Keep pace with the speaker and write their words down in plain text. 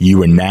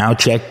You are now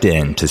checked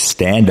in to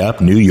Stand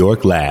Up New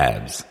York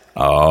Labs.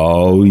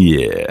 Oh,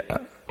 yeah.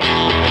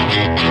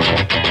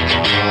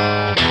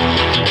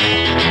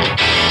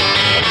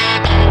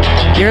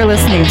 You're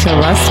listening to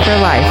Lust for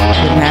Life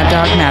with Mad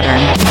Dog Mattern.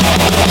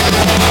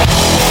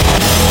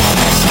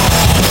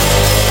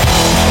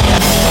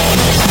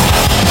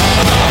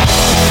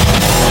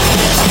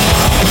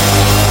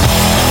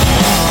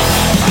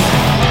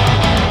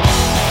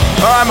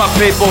 All right, my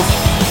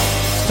peoples.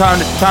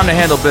 It's time to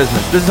handle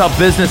business. This is how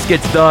business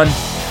gets done.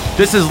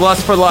 This is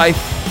Lust for Life.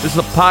 This is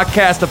a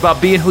podcast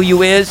about being who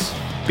you is,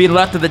 being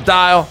left of the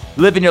dial,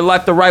 living your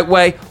life the right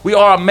way. We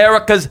are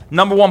America's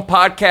 #1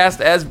 podcast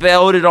as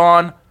voted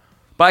on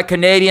by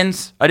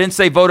Canadians. I didn't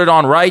say voted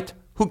on right.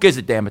 Who gives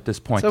a damn at this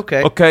point? It's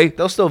okay. Okay?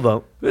 They'll still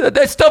vote.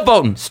 They're still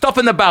voting. Stuff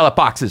in the ballot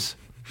boxes.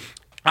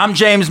 I'm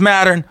James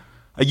Mattern.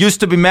 I used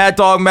to be Mad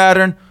Dog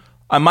Mattern.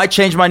 I might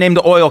change my name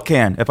to Oil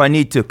Can if I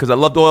need to, because I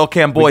loved Oil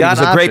Can Boyd. He was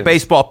a great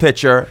baseball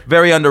pitcher,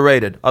 very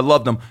underrated. I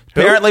loved him.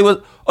 Apparently,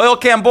 Oil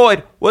Can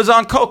Boyd was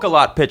on coke a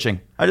lot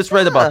pitching. I just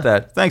read about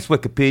that. Thanks,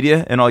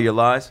 Wikipedia, and all your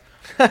lies.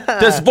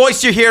 This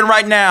voice you're hearing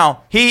right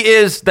now, he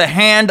is the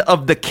hand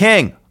of the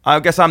king. I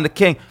guess I'm the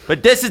king,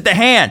 but this is the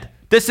hand.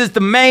 This is the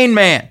main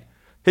man.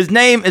 His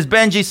name is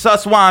Benji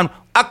Susswine.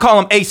 I call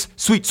him Ace.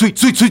 Sweet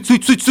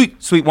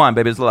wine,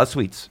 baby. There's a lot of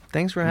sweets.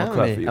 Thanks for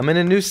having me. I'm in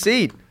a new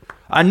seat.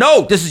 I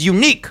know. This is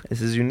unique.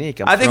 This is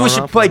unique. I think we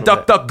should play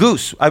Duck, Duck,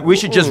 Goose. We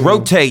should just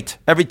rotate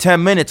every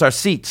 10 minutes our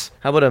seats.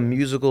 How about a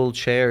musical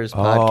chairs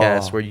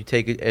podcast where you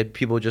take it and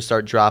people just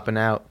start dropping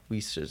out? We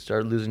should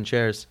start losing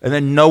chairs. And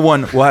then no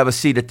one will have a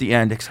seat at the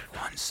end except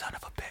one son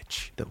of a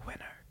bitch. The winner.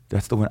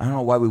 That's the winner. I don't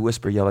know why we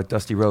yell like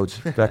Dusty Rhodes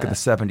back in the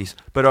 70s.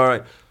 But all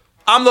right.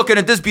 I'm looking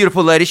at this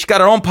beautiful lady. She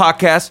got her own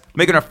podcast,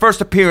 making her first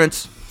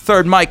appearance,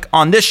 third mic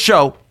on this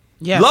show.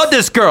 Yes. Love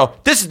this girl.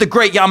 This is the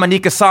great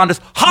Yamaneika Saunders.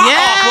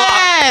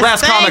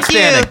 Last comic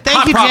standing.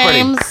 Thank you, property.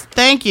 James.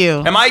 Thank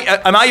you. Am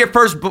I your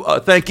first?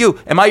 Thank you.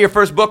 Am I your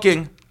first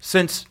booking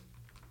since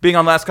being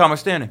on Last Comic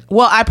Standing?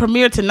 Well, I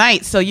premiere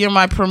tonight, so you're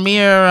my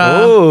premiere.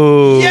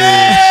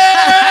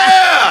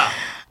 Yeah!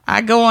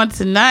 I go on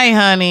tonight,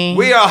 honey.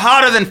 We are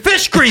hotter than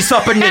fish grease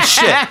up in this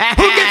shit.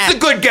 Who gets the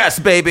good guess,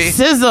 baby?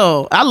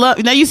 Sizzle. I love.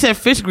 Now you said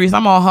fish grease.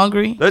 I'm all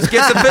hungry. Let's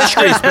get some fish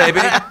grease, baby.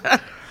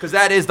 Because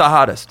that is the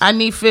hottest. I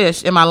need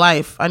fish in my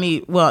life.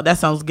 Well, that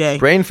sounds gay.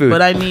 Brain food.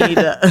 But I need.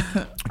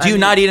 Do you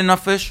not eat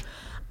enough fish?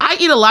 I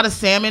eat a lot of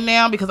salmon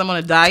now because I'm on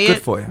a diet. It's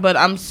good for you. But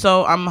I'm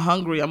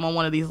hungry. I'm on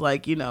one of these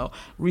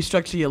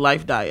restructure your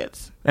life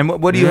diets. And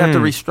what do you have to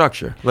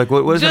restructure? Like,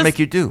 what does it make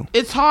you do?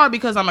 It's hard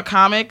because I'm a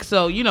comic,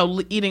 so,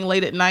 eating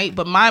late at night,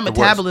 but my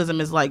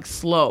metabolism is,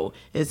 slow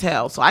as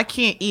hell. So I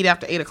can't eat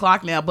after 8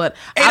 o'clock now, but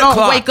I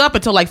don't wake up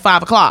until,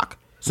 5 o'clock.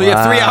 So you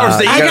have 3 hours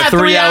to eat. I got a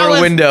 3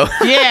 hour window.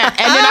 Yeah, and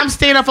then I'm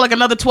staying up for,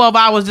 another 12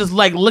 hours just,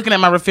 looking at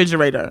my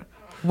refrigerator,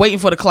 waiting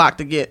for the clock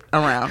to get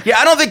around. Yeah,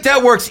 I don't think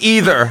that works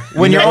either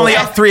when you're only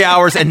up 3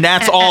 hours and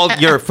that's all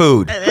your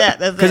food. Yeah,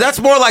 because that's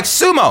more like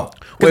sumo.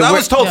 Because I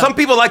was told some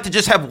people like to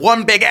just have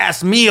one big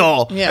ass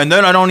meal and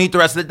then I don't eat the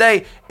rest of the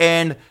day.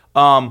 And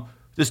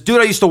this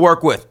dude I used to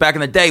work with back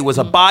in the day was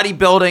a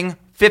bodybuilding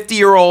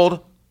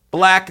 50-year-old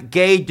black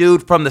gay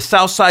dude from the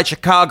South Side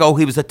Chicago.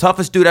 He was the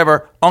toughest dude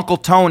ever, Uncle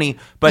Tony.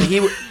 But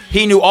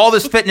he knew all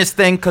this fitness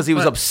thing because he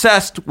was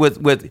obsessed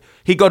with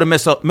he'd go to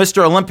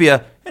Mr.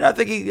 Olympia. And I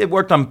think it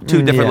worked on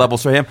two different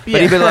levels for him.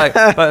 But he'd be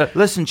like,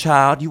 listen,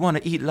 child, you want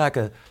to eat like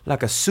a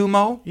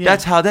sumo? Yeah.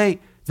 That's how they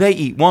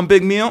eat. One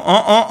big meal?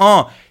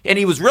 And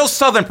he was real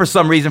Southern for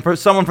some reason, for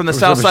someone from the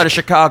South Side of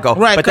Chicago.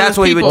 Right, but that's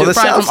what he would do. The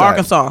South from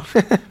Arkansas.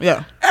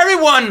 Yeah.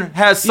 Everyone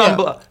has some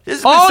blood.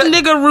 All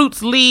nigga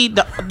roots lead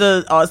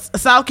the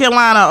South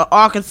Carolina or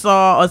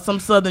Arkansas or some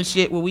Southern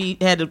shit where we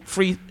had to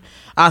free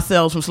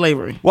ourselves from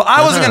slavery. Well,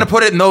 I wasn't going to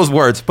put it in those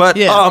words, but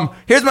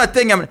here's my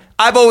thing.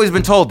 I've always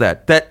been told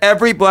that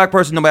every black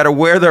person, no matter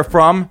where they're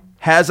from,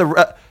 has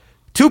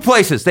two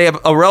places. They have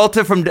a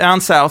relative from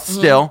down south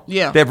still.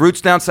 Yeah. They have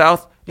roots down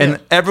south, and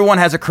everyone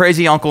has a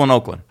crazy uncle in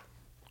Oakland.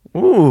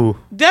 Ooh.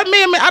 That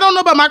man, I don't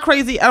know about my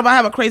crazy. I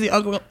have a crazy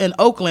uncle in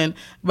Oakland,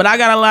 but I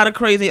got a lot of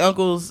crazy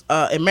uncles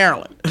in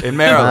Maryland. In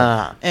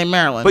Maryland. In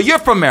Maryland. But you're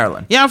from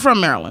Maryland. Yeah, I'm from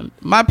Maryland.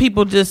 My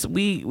people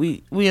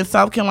we in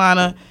South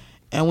Carolina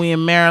and we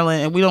in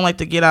Maryland, and we don't like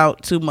to get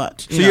out too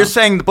much. So you're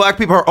saying the black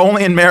people are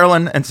only in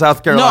Maryland and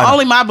South Carolina? No,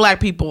 only my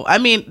black people. I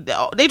mean,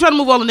 they try to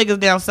move all the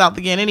niggas down south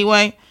again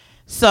anyway.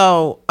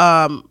 So,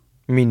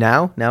 you mean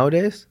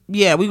nowadays?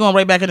 Yeah, we going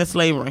right back into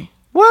slavery.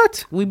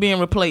 What? We being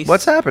replaced.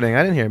 What's happening?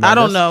 I didn't hear about this. I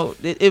don't know.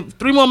 If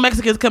 3 more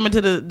Mexicans come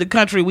into the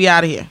country, we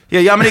out of here.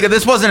 Yeah, Yamaneika,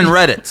 this wasn't in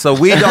Reddit, so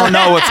we don't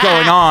know what's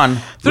going on.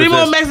 3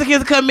 more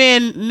Mexicans come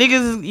in,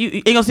 niggas, you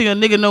ain't gonna see a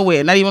nigga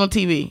nowhere, not even on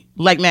TV,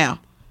 like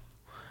now.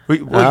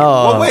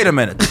 Well, wait a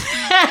minute.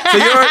 So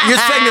you're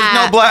saying there's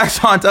no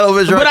blacks on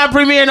television? But I'm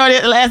premiering on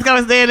the Last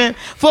Comic Standing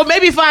for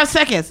maybe 5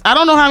 seconds. I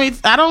don't know how many.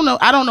 I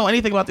don't know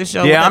anything about this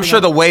show. Yeah, I'm sure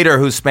the waiter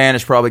who's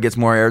Spanish probably gets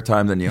more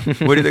airtime than you.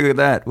 What do you think of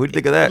that? What do you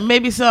think of that?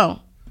 Maybe so.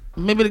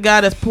 Maybe the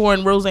guy that's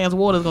pouring Roseanne's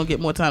water is gonna get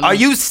more time. Are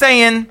you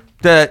saying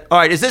that? All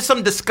right, is there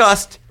some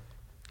disgust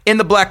in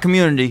the black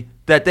community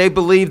that they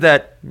believe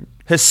that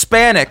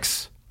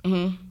Hispanics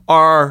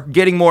are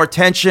getting more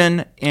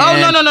attention in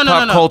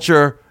pop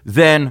culture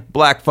than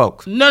black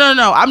folks.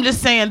 No. I'm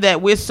just saying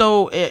that we're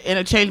so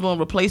interchangeable and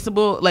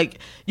replaceable. Like,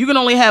 you can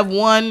only have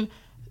one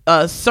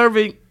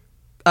serving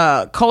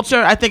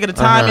culture, I think, at a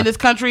time in this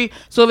country.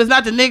 So if it's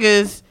not the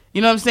niggas,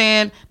 you know what I'm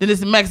saying, then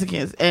it's the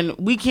Mexicans. And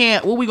we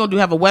can't, what we going to do,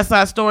 have a West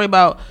Side Story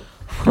about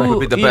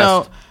who, be the you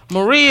best. know,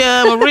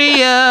 Maria,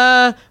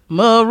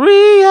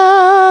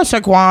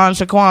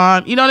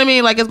 Shaquan. You know what I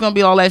mean? Like, it's going to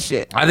be all that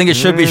shit. I think it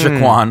should be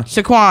Shaquan.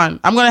 Shaquan.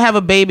 I'm going to have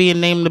a baby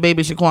and name the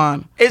baby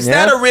Shaquan. Is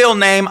that a real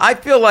name? I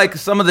feel like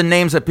some of the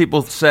names that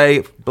people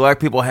say black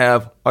people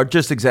have are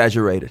just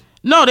exaggerated.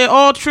 No, they're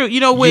all true.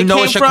 You know where You it know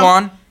came a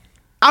Shaquan? from?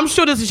 I'm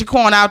sure there's a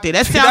Shaquan out there.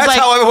 That sounds That's like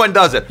how everyone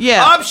does it.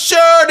 Yeah. I'm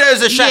sure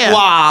there's a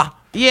Shaquan.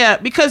 Yeah,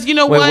 because you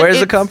know Wait, what? where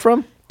does it come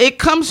from? It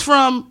comes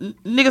from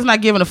niggas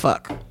not giving a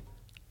fuck.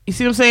 You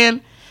see what I'm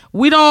saying?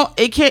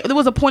 There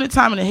was a point in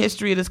time in the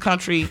history of this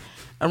country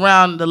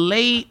around the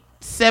late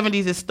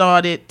 70s it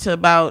started to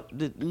about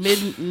the mid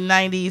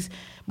 90s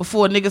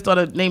before niggas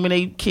started naming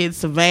their kids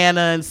Savannah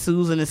and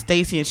Susan and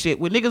Stacy and shit,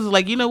 where niggas was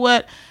like, you know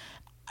what?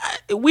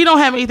 We don't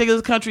have anything in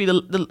this country.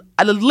 The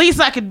least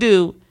I could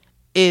do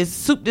is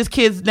soup this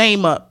kid's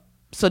name up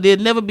so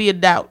there'd never be a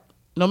doubt,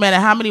 no matter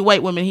how many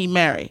white women he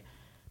married,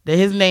 that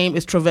his name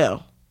is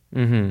Travell.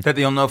 That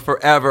they'll know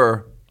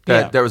forever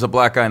that there was a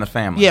black guy in the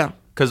family. Yeah.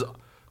 Because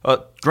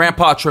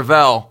Grandpa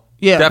Travell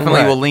Yeah.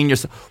 definitely Right. will lean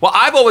yourself. Well,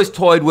 I've always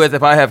toyed with,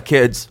 if I have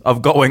kids,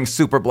 of going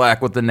super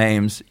black with the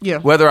names. Yeah.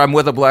 Whether I'm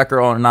with a black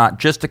girl or not,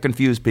 just to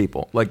confuse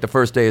people. Like the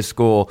first day of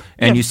school,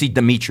 and you see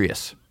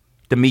Demetrius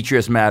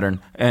Mattern,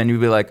 and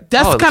you'd be like,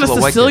 That's oh, kind of this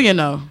little white Sicilian,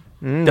 though.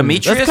 kid.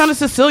 Demetrius? That's kind of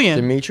Sicilian.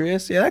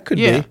 Demetrius? Yeah, that could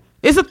Yeah. be.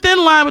 It's a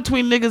thin line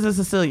between niggas and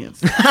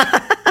Sicilians.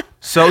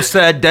 So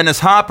said Dennis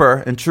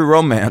Hopper in True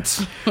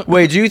Romance.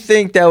 Wait, do you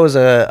think that was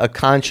a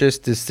conscious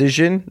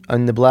decision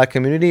in the black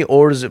community,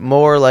 or is it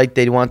more like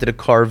they wanted to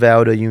carve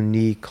out a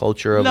unique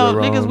culture of No,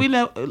 their niggas, own? we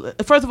never.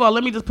 First of all,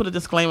 let me just put a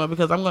disclaimer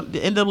because the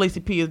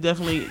NAACP is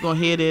definitely gonna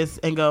hear this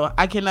and go,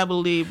 I cannot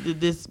believe that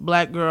this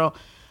black girl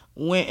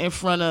went in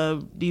front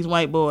of these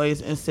white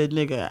boys and said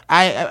nigga.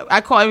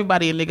 I call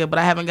everybody a nigga, but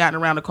I haven't gotten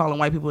around to calling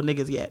white people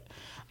niggas yet.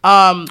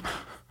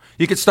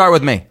 You could start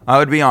with me. I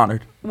would be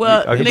honored.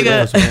 Well, I can do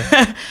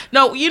nigga,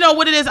 no, you know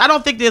what it is? I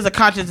don't think there's a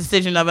conscious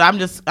decision of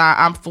it.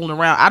 I'm fooling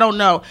around. I don't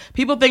know.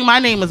 People think my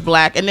name is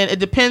black, and then it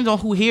depends on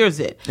who hears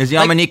it. Is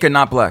Yamanika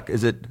not black?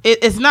 Is it?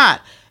 It's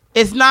not.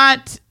 It's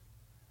not.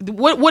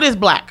 What is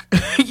black?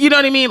 You know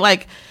what I mean?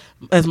 Like,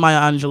 as Maya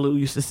Angelou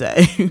used to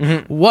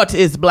say, what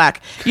is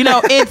black? You know,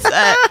 it's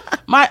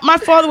my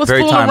father was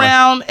Very fooling timely.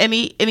 around, and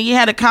he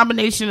had a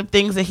combination of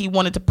things that he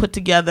wanted to put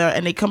together,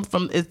 and they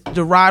it's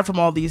derived from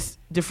all these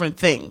different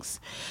things.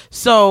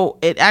 So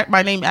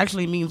my name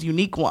actually means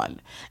unique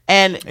one,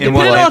 and In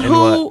what depending on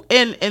lang- who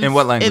in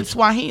what language? in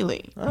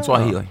Swahili,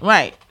 Swahili.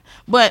 right?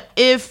 But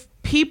if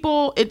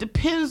people, it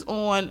depends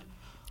on.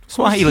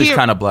 Swahili's here-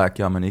 kind of black,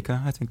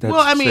 Yamanika. I think that's well,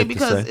 I mean, safe to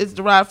because say. it's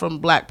derived from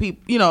black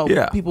people, you know,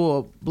 Yeah. people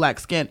of black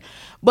skin.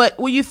 But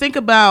when you think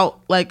about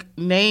like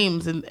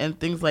names and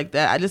things like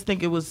that, I just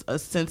think it was a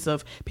sense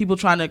of people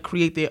trying to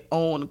create their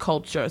own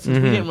culture since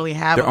we didn't really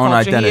have Their a own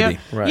culture identity.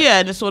 here. Right. Yeah,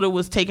 and it sort of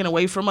was taken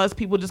away from us.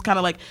 People just kind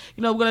of like,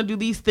 you know, we're going to do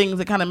these things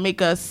that kind of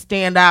make us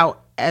stand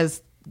out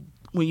as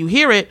when you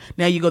hear it,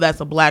 now you go,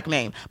 that's a black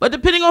name. But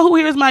depending on who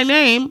hears my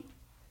name,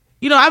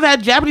 you know, I've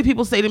had Japanese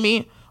people say to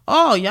me,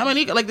 oh,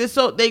 Yamanika, like this,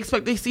 so they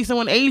expect they see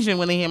someone Asian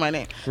when they hear my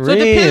name. So it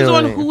depends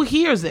on Really? who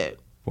hears it.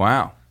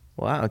 Wow.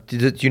 Wow.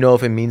 Do you know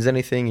if it means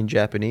anything in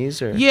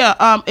Japanese or?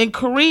 Yeah, in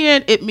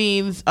Korean it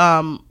means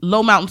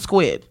low mountain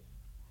squid.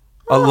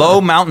 A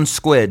low mountain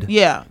squid.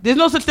 Yeah, there's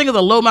no such thing as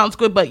a low mountain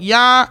squid, but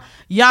yama,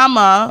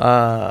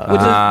 which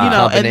is and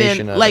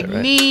combination then of like it,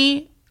 right.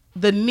 ni,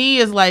 the ni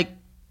is like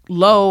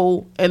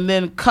low, and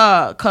then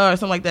ka or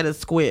something like that is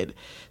squid.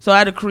 So I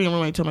had a Korean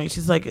roommate tell me,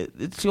 she's like,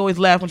 she always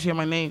laughed when she heard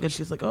my name because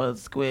she's like, oh,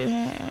 it's squid.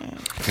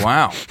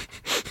 Wow.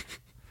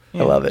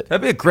 I love it.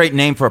 That'd be a great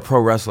name for a pro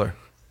wrestler.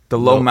 The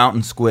Low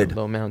Mountain Squid.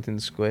 Low Mountain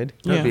Squid.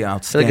 That'd be Yeah. I feel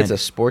outstanding. like it's a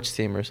sports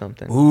team or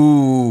something.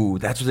 Ooh,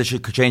 that's what they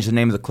should change the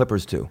name of the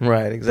Clippers to.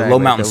 Right, exactly. The Low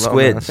Mountain The Low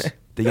Squids. Mountain.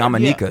 The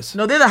Yamanikas.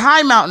 No, they're the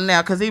high mountain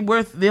now because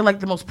they're like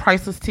the most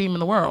priceless team in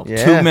the world.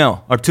 Yeah. $2 million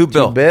or $2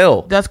 bill.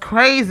 Bill. That's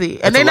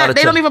crazy, and That's a lot of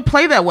they don't chip. even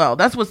play that well.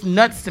 That's what's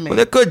nuts to me. Well,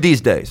 they're good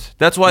these days.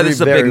 That's why this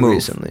is a Very big move.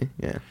 recently.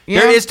 Yeah. Yeah.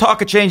 There is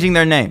talk of changing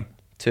their name.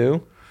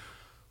 Two.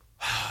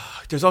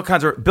 There's all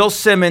kinds of. Bill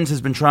Simmons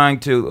has been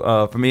trying to,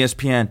 from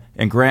ESPN,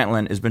 and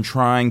Grantland has been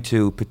trying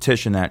to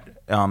petition that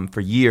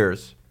for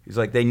years. He's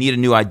like, they need a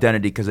new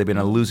identity because they've been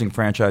a losing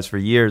franchise for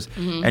years.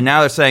 Mm-hmm. And now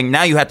they're saying,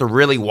 now you have to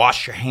really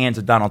wash your hands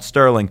of Donald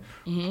Sterling.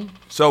 Mm-hmm.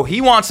 So he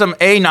wants them,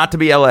 not to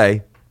be LA,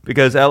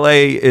 because LA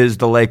is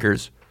the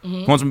Lakers. Mm-hmm.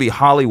 He wants them to be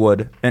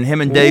Hollywood. And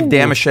him and Dave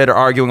Damashek are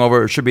arguing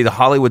over it should be the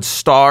Hollywood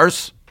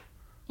Stars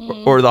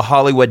Mm-hmm. or the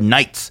Hollywood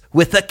Knights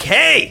with a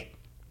K.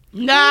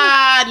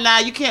 Nah,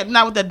 you can't.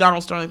 Not with that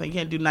Donald Sterling thing. You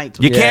can't do Knights.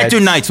 You with can't do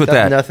it's Knights with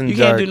that. Nothing You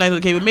dark. can't do Knights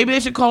with K. But maybe they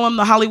should call them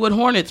the Hollywood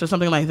Hornets or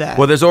something like that.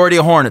 Well, there's already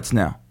a Hornets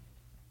now.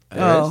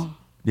 oh,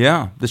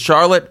 Yeah, the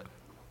Charlotte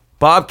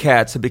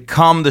Bobcats have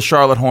become the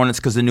Charlotte Hornets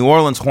because the New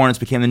Orleans Hornets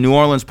became the New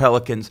Orleans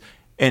Pelicans,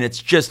 and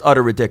it's just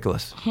utter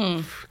ridiculous.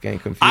 Getting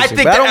confusing. I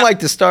think but I don't like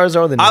the Stars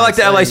or the Knicks. I like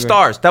the LA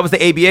Stars. That was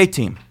the ABA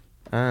team.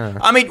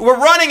 I mean, we're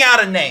running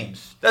out of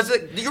names. Do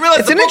you realize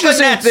it's an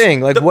interesting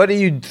thing. Like, what do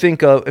you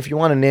think of if you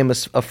want to name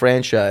a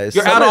franchise?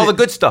 You're out all the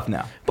good stuff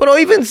now. But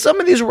even some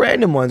of these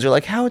random ones are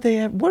like, how would they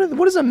have?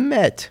 What is a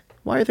Met?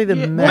 Why are they the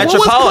Met?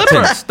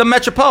 Metropolitans. The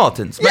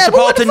Metropolitans. Yeah,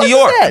 Metropolitan New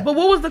York. But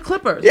what was the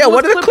Clippers? Yeah,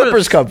 where did the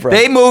Clippers come from?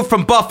 They moved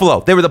from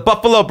Buffalo. They were the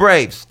Buffalo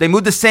Braves. They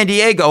moved to San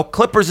Diego.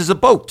 Clippers is a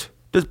boat.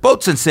 There's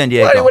boats in San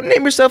Diego. Why you wouldn't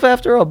name yourself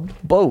after a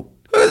boat?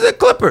 The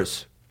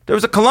Clippers. There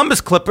was a Columbus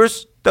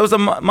Clippers. That was a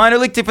minor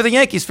league team for the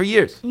Yankees for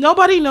years.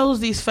 Nobody knows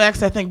these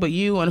facts, I think, but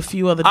you and a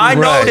few other dudes. I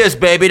know this,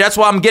 baby. That's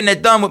why I'm getting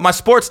it done with my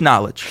sports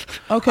knowledge.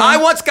 Okay. I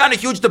once got in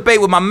a huge debate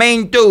with my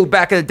main dude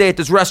back in the day at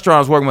this restaurant I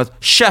was working with,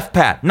 Chef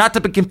Pat. Not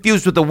to be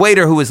confused with the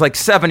waiter who was like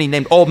 70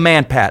 named Old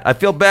Man Pat. I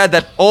feel bad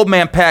that Old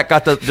Man Pat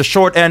got the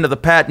short end of the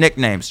Pat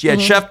nicknames. You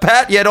had Chef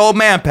Pat, you had Old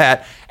Man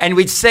Pat. And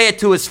we'd say it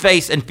to his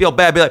face and feel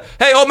bad. Be like,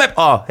 hey, Old Man.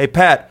 Oh, hey,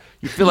 Pat.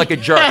 You feel like a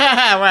jerk.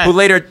 Right. Who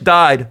later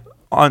died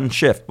on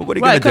shift. But what are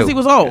you going to do? Because he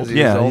was old.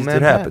 Yeah,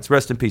 it happens.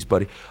 Rest in peace,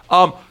 buddy.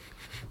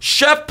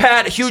 Chef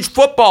Pat, a huge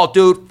football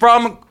dude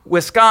from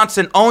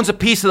Wisconsin, owns a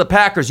piece of the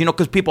Packers,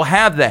 because people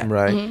have that.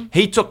 Right.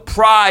 He took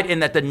pride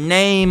in that the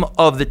name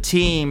of the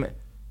team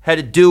had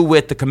to do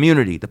with the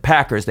community, the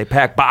Packers. They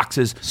pack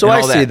boxes. So and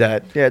I all see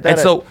that. Yeah, and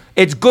so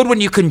it's good when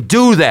you can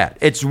do that.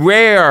 It's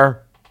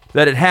rare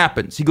that it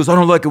happens. He goes, I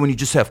don't like it when you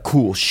just have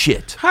cool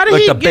shit.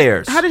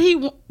 Bears. How did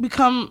he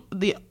become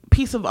the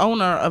piece of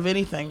owner of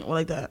anything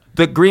like that?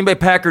 The Green Bay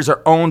Packers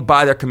are owned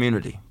by their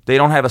community. They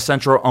don't have a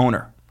central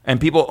owner. And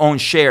people own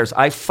shares.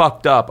 I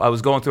fucked up. I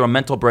was going through a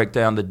mental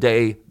breakdown the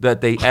day that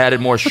they added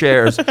more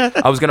shares.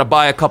 I was going to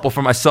buy a couple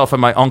for myself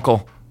and my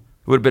uncle.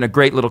 It would have been a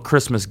great little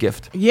Christmas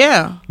gift.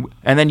 Yeah.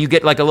 And then you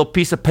get like a little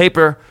piece of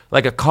paper,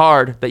 like a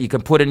card that you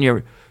can put in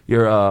your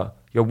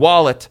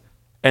wallet.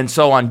 And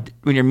so on,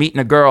 when you're meeting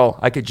a girl,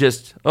 I could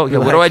just, what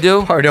do I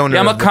do? Part owner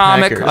I'm a of the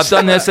comic. Packers. I've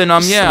done this, and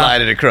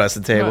slide it across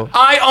the table.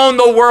 I own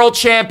the world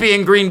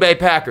champion Green Bay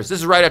Packers. This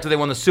is right after they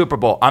won the Super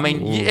Bowl. I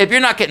mean, if you're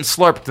not getting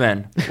slurped,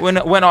 then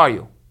when are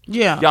you?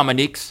 Yeah.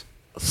 Yamaniques.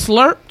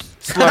 Slurped?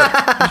 Slurp.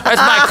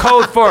 That's my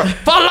code for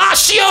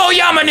Falatio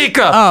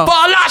Yamanika.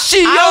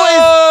 Falatio.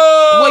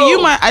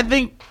 I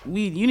think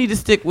you need to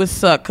stick with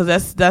suck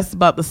because that's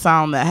about the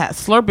sound that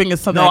slurping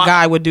is something a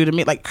guy would do to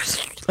me. Like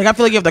I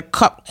feel like you have to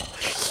cup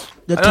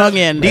the tongue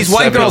in. These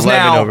white girls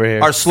now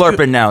are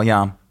slurping now,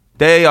 Yam.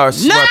 They are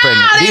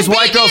slurping. These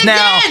white girls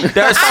now, they're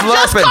slurping.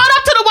 I just caught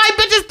up to the white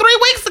bitches 3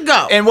 weeks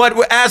ago. In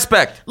what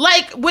aspect?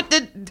 Like with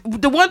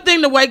the one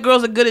thing the white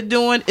girls are good at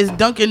doing is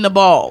dunking the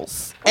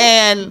balls.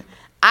 And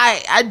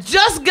I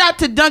just got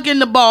to dunking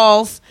the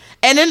balls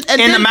and then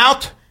in the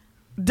mouth.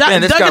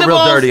 Man, this got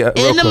real dirty.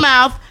 In the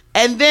mouth.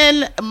 And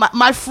then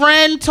my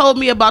friend told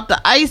me about the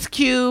Ice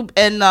Cube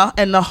and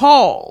the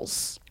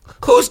Halls.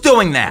 Who's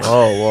doing that?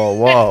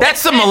 Whoa.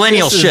 That's some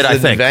millennial shit, I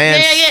think.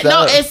 Yeah.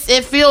 No,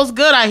 it feels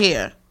good, I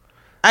hear.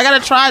 I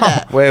gotta try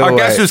that. Our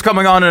guest who's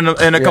coming on in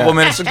a couple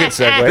minutes. That's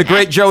a good segue. The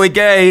great Joey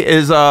Gay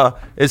is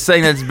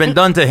saying that it's been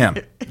done to him.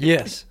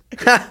 Yes.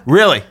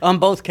 Really? On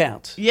both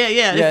counts. Yeah.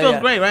 It feels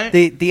great, right?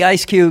 The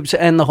Ice Cubes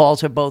and the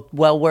Halls are both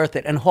well worth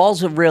it. And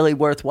Halls are really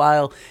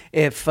worthwhile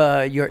if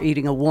you're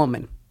eating a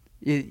woman.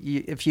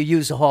 If you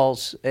use the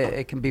Halls,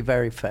 it can be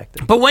very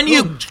effective. But when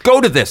you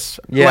go to this,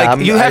 you have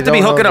to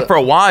be hooking up for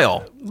a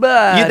while.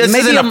 This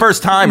isn't a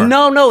first timer.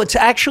 No. It's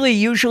actually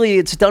usually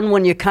it's done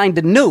when you're kind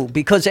of new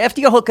because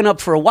after you're hooking up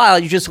for a while,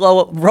 you just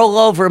roll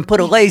over and put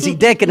a lazy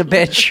dick in a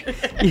bitch,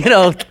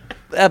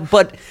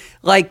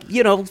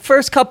 But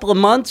first couple of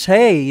months,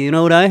 hey, you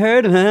know what I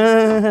heard?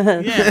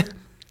 Yeah.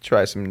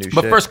 Try some new shit.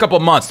 But first couple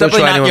of months,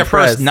 definitely not your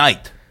first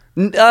night.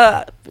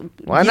 Why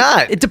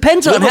not? It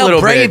depends on how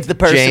brave the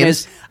person James.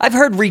 is. I've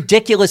heard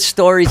ridiculous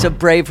stories of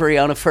bravery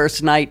on a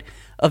first night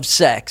of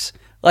sex.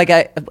 Like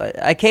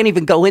I can't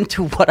even go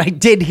into what I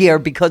did here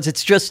because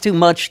it's just too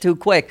much too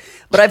quick.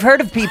 But I've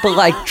heard of people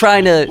like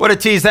trying to. What a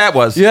tease that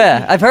was.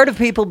 Yeah, I've heard of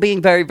people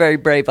being very, very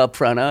brave up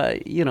front. I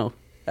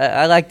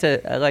like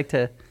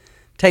to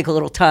take a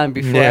little time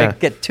before I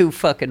get too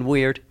fucking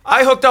weird.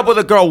 I hooked up with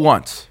a girl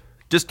once.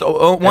 Just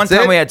one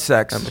time we had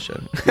sex. Yeah,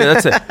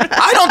 that's it.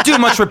 I don't do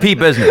much repeat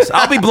business.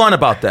 I'll be blunt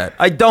about that.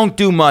 I don't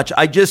do much.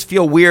 I just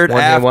feel weird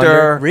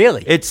after.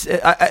 Really? It's.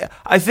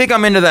 I think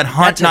I'm into that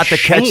hunt That's not to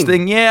catch shame.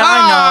 thing. Yeah, I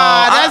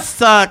know. That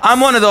sucks.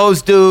 I'm one of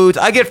those dudes.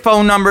 I get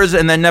phone numbers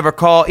and then never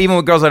call, even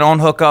with girls I don't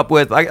hook up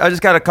with. I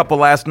just got a couple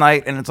last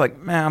night, and it's like,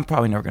 man, I'm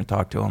probably never going to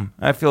talk to them.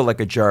 I feel like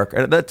a jerk.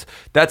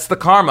 That's the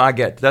karma I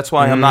get. That's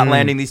why I'm not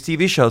landing these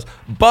TV shows.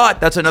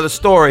 But that's another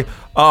story.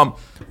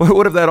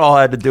 What if that all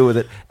had to do with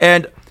it?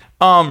 And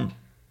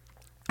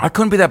I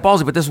couldn't be that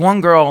ballsy, but this one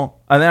girl,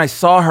 and then I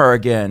saw her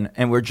again,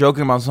 and we were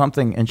joking about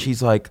something, and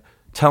she's like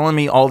telling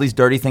me all these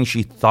dirty things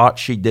she thought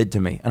she did to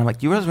me. And I'm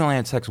like, you guys only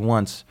had sex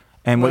once,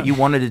 and what you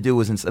wanted to do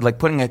was like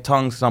putting a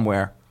tongue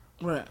somewhere.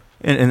 Right.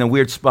 in a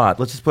weird spot.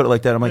 Let's just put it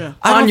like that. I'm like,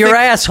 I don't on your think-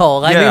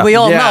 asshole. I Yeah. mean, we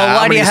all Yeah, know. how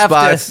Why do you many have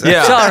spots? to?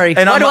 Yeah. Sorry.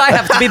 And Why I'm do like- I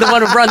have to be the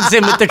one who runs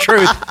in with the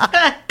truth?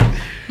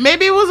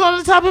 Maybe it was on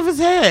the top of his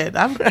head.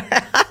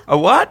 A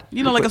what?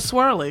 Like a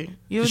swirly.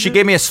 She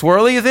gave me a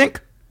swirly, you think?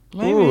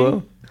 Maybe.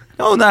 Ooh.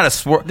 No, not a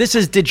swirl. This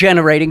is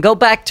degenerating. Go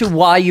back to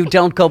why you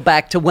don't go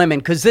back to women,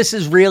 because this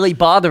is really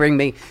bothering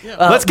me.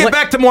 Let's get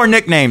back to more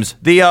nicknames.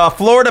 The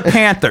Florida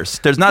Panthers.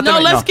 There's not that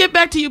No, many. let's get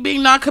back to you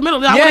being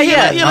non-committal. Yeah.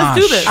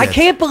 Let's do this. I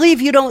can't believe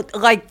you don't,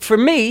 like, for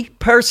me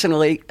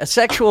personally, a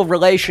sexual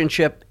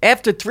relationship,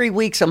 after 3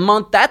 weeks, a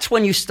month, that's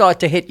when you start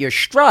to hit your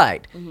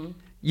stride.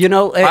 You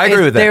know, I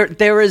agree with that.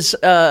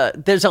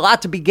 There's a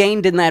lot to be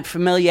gained in that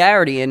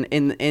familiarity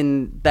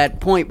in that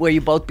point where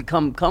you both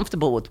become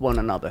comfortable with one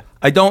another.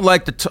 I don't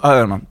like I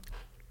don't know.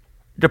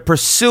 The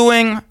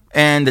pursuing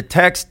and the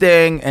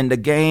texting and the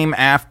game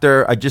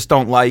after, I just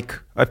don't like.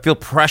 I feel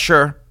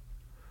pressure.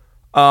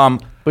 I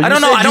But don't you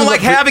know. said I don't you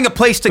like like- having a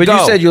place to But go.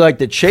 you said you like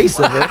the chase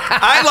of it. But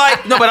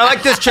I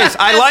like this chase.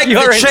 I like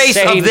You're the chase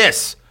insane. of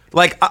this.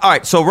 Like, all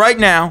right, so right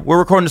now, we're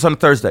recording this on a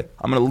Thursday.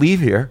 I'm going to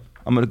leave here.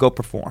 I'm going to go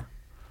perform.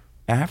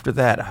 After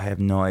that, I have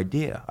no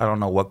idea. I don't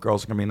know what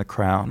girls are going to be in the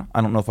crowd.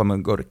 I don't know if I'm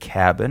going to go to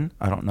Cabin.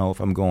 I don't know if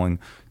I'm going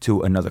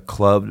to another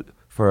club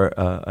for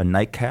a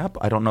nightcap.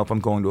 I don't know if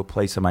I'm going to a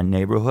place in my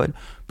neighborhood.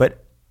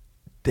 But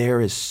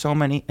there is so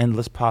many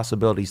endless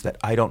possibilities that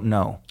I don't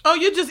know. Oh,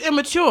 you're just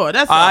immature.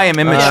 That's all. I am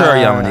immature,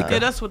 Yamanika. Yeah,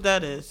 that's what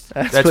that is.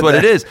 That's what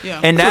it is.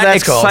 Yeah. And That's what that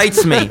that's called.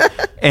 excites me.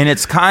 And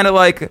it's kind of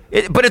like,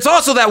 but it's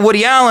also that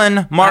Woody Allen,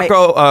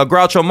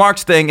 Groucho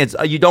Marx thing. It's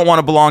you don't want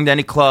to belong to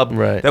any club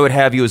Right. that would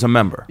have you as a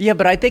member. Yeah,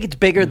 but I think it's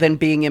bigger than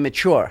being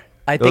immature.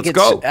 I think Let's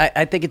go.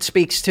 I think it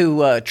speaks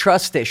to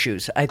trust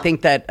issues. I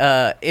think that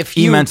if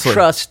you Immensely.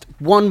 trust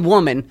one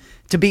woman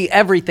to be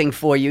everything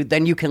for you,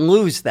 then you can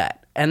lose that.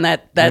 And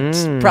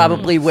that's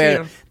probably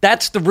where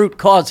that's the root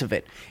cause of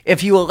it.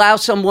 If you allow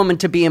some woman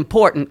to be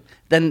important,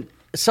 then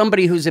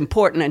somebody who's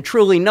important and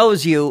truly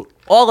knows you,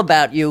 all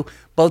about you,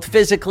 both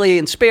physically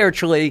and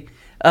spiritually,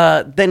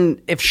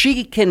 then if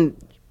she can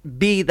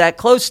be that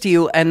close to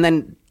you, and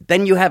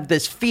then you have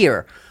this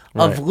fear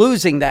of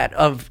losing that,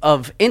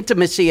 of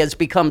intimacy has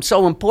become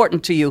so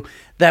important to you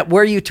that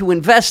were you to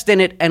invest in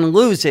it and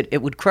lose it,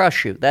 it would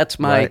crush you. That's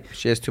my Right.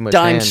 She has too much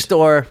dime hand.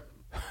 store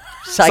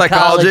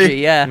psychology.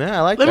 Yeah. Yeah,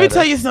 I like Let that. me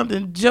tell you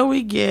something.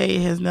 Joey Gay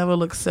has never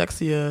looked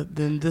sexier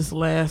than this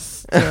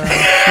last few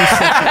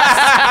seconds.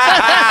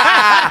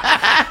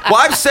 Well,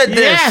 I've said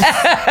this.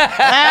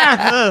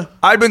 Yes.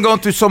 I've been going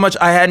through so much.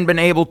 I hadn't been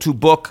able to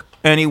book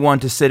anyone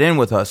to sit in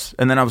with us.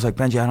 And then I was like,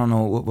 Benji, I don't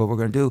know what we're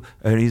going to do.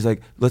 And he's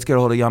like, let's get a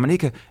hold of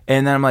Yamanika.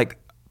 And then I'm like,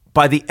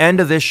 by the end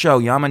of this show,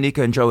 Yamanika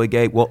and Joey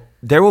Gay, well,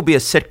 there will be a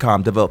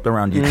sitcom developed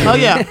around you two. Oh,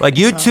 yeah. Like,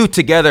 you two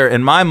together,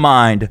 in my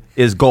mind,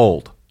 is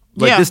gold.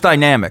 Like, Yeah. this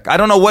dynamic. I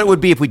don't know what it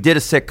would be if we did a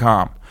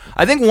sitcom.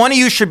 I think one of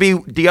you should be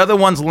the other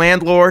one's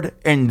landlord,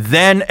 and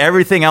then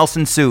everything else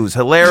ensues.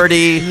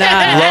 Hilarity,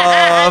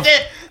 love.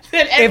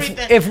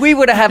 If we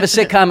were to have a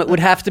sitcom, it would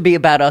have to be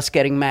about us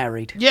getting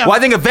married. Yeah. Well, I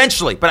think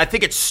eventually, but I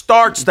think it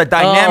starts, the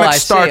dynamic I see.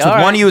 starts All with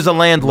right. one of you as a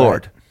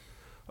landlord.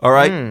 All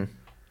right?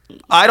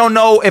 I don't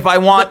know if I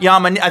want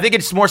Yaman. I think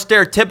it's more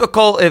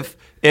stereotypical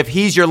if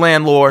he's your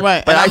landlord.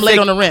 Right. But And I I'm late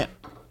think, on the rent.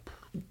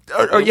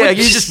 or you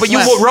just, but you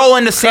Right. will roll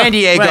into San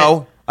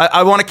Diego. Right.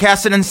 I want to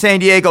cast it in San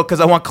Diego because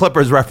I want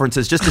Clippers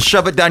references just to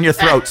shove it down your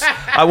throats.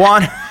 I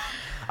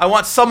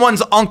want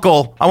someone's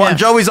uncle. I want Yeah.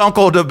 Joey's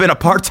uncle to have been a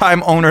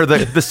part-time owner of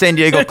the San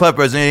Diego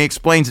Clippers, and he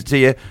explains it to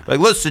you. Like,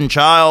 listen,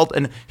 child,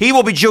 and he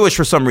will be Jewish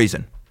for some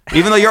reason.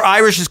 Even though you're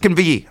Irish as can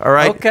be, all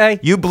right? Okay.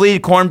 You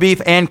bleed corned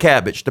beef and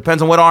cabbage.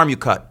 Depends on what arm you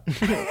cut.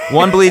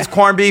 One bleeds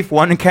corned beef,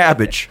 one in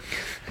cabbage.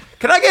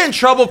 Can I get in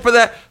trouble for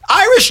that?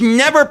 Irish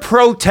never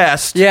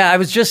protest. Yeah, I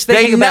was just They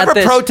thinking about never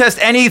this. protest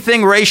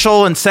anything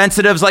racial and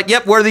sensitive. It's like,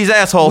 yep, we're these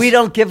assholes. We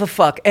don't give a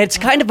fuck. It's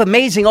kind of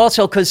amazing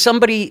also because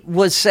somebody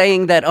was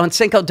saying that on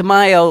Cinco de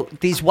Mayo,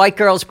 these white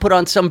girls put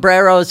on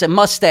sombreros and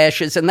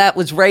mustaches, and that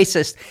was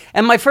racist.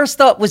 And my first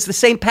thought was the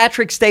St.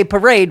 Patrick's Day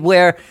parade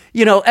where,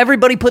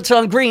 everybody puts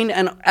on green,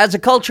 and as a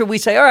culture, we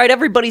say, all right,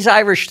 everybody's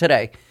Irish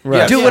today.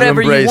 Right. Do Yeah.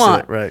 whatever you Embrace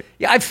want. it, right.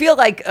 Yeah, I feel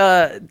like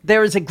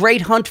there is a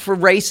great hunt for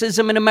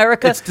racism in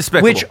America, It's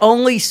despicable. which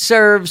only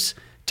serves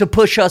to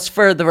push us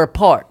further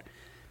apart.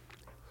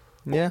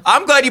 Yeah.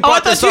 I'm glad you Oh, I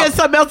brought thought this you up. had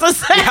something else to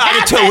say. Yeah, I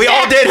did too. We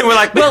all did, and we're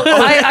like, Well,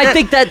 I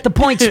think that the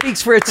point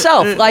speaks for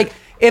itself. Like,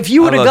 if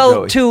you were I to love go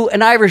Joey. to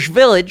an Irish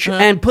village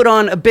and put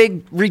on a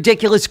big,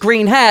 ridiculous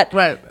green hat,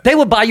 Right. they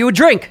would buy you a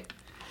drink.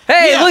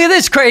 Hey, Yeah. look at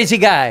this crazy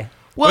guy.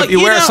 Well, if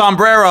you wear a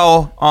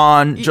sombrero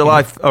on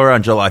July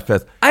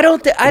 5th, I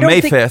don't think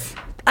May 5th.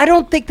 I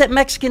don't think that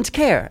Mexicans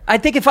care. I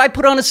think if I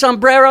put on a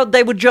sombrero,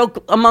 they would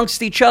joke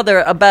amongst each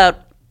other about,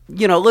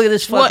 look at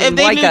this Well, fucking if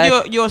they white knew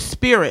guy. your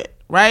spirit,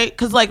 right?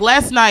 Because like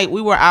last night we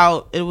were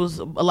out. It was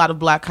a lot of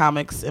black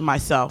comics and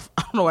myself.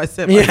 I don't know why I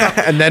said myself.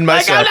 Yeah, and then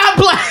Like myself. I'm not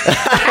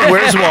black.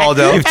 Where's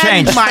Waldo? You've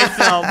changed. And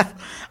myself.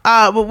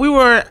 But we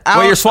were out.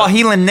 Well, your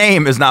Swahili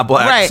name is not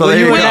black. Right. So there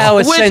you you were go. now a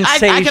Which I can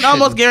sensation.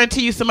 almost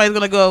guarantee you somebody's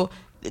going to go,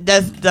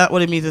 that's not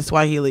what it means in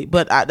Swahili.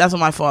 But that's what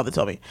my father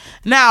told me.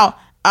 Now,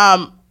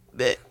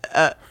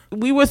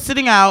 We were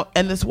sitting out,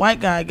 and this white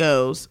guy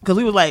goes, because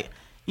we were like,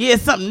 yeah,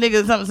 something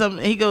niggas, something.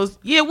 And he goes,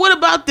 yeah, what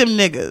about them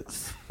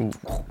niggas?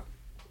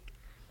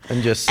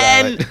 And just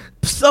and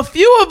so a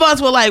few of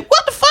us were like,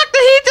 what the fuck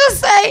did he just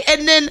say?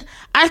 And then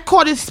I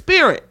caught his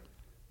spirit.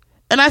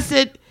 And I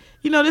said,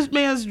 this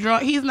man's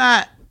drunk.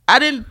 I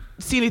didn't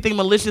see anything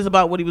malicious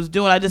about what he was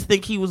doing. I just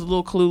think he was a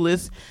little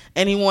clueless,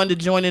 and he wanted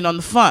to join in on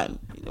the fun,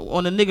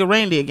 on the nigga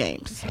reindeer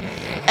games.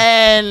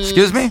 And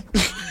excuse me?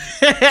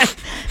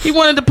 He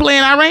wanted to play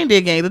in our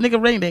reindeer games, the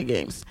nigga reindeer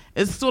games.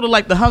 It's sort of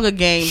like the Hunger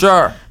Games.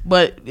 Sure.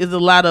 But there's a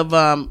lot of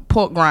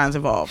pork grinds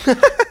involved.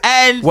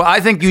 And well, I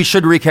think you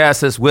should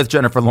recast this with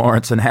Jennifer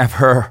Lawrence and have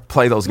her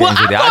play those games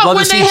with you. I'd love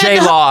to see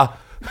J-Law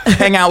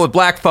hang out with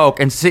black folk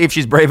and see if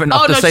she's brave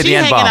enough to say the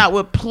N-bomb. She's hanging out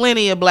with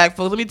plenty of black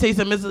folks. Let me tell you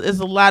something. It's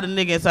a lot of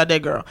nigga inside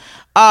that girl.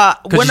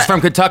 Because she's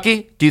from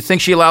Kentucky? Do you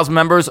think she allows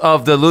members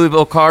of the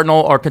Louisville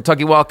Cardinal or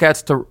Kentucky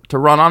Wildcats to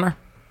run on her?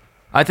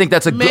 I think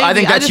that's Maybe. I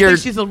think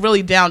she's a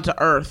really down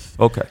to earth.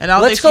 Okay. And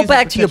let's go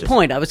back to your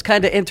point. I was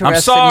kind of interested.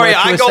 I'm sorry, in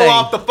what I go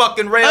off the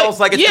fucking rails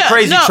like it's the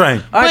crazy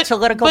train. All right, so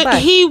let it go back.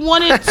 But he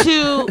wanted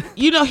to,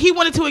 he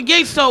wanted to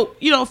engage. So,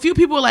 a few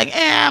people were like,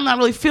 I'm not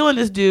really feeling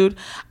this dude.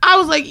 I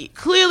was like,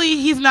 clearly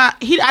he's not.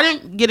 I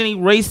didn't get any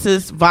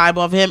racist vibe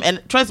of him.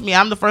 And trust me,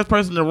 I'm the first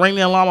person to ring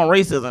the alarm on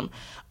racism.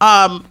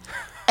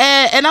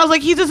 And I was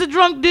like, he's just a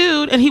drunk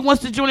dude, and he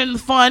wants to join in the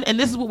fun, and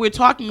this is what we're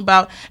talking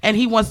about, and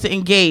he wants to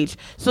engage.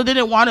 So then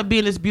it wound up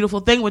being this beautiful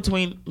thing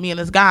between me and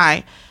this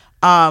guy,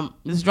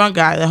 this drunk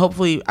guy that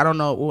hopefully, I don't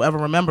know, will ever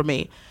remember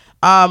me.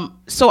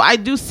 So I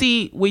do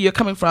see where you're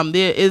coming from.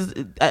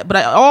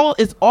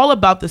 It's all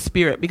about the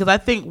spirit, because I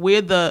think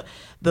where the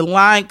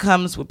line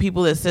comes with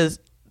people that says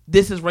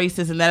this is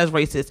racist and that is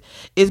racist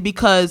is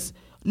because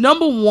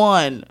number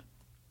one,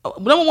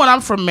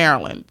 I'm from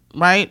Maryland,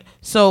 right?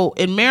 So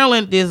in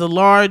Maryland, there's a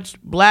large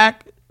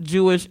black,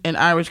 Jewish, and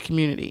Irish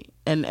community.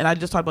 And I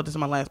just talked about this in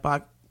my last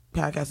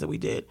podcast that we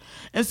did.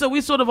 And so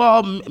we sort of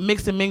all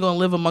mix and mingle and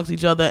live amongst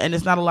each other, and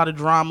it's not a lot of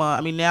drama. I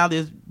mean, now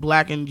there's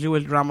black and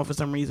Jewish drama for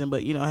some reason,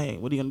 but, hey,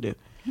 what are you going to do?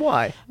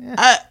 Why?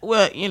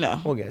 We'll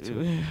get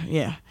to it.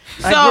 Yeah.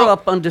 I grew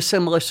up under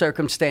similar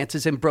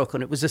circumstances in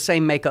Brooklyn. It was the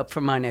same makeup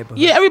from my neighborhood.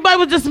 Yeah, everybody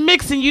was just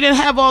mixing. You didn't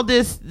have all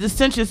this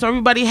dissension,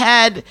 so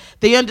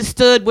they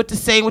understood what to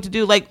say and what to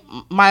do. Like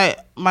my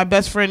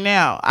best friend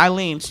now,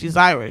 Eileen, she's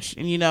Irish,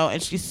 and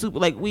and she's super.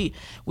 Like we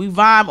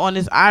vibe on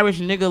this Irish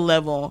nigga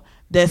level.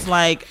 That's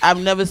like I've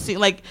never seen.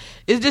 Like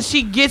it's just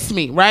she gets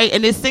me right,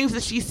 and there's things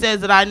that she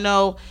says that I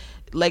know.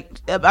 Like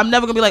I'm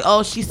never gonna be like,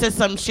 oh, she said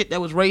some shit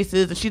that was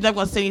racist, and she's never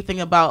gonna say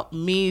anything about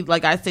me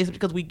like I say something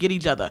because we get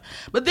each other.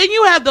 But then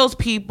you have those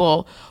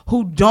people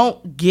who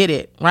don't get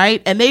it,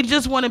 right? And they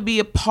just want to be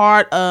a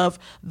part of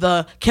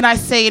the can I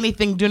say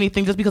anything, do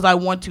anything just because I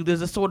want to.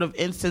 There's a sort of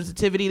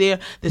insensitivity there.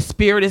 The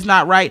spirit is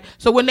not right.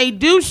 So when they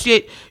do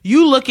shit,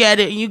 you look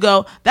at it and you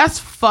go, that's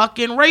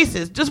fucking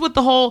racist. Just with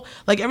the whole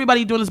like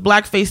everybody doing this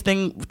blackface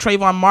thing,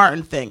 Trayvon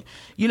Martin thing.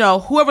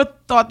 Whoever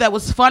thought that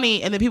was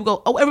funny, and then people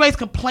go, oh, everybody's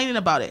complaining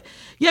about it.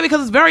 Yeah,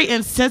 because it's very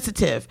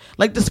insensitive.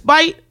 Like,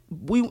 despite,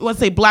 we want to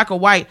say black or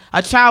white,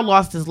 a child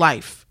lost his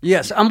life.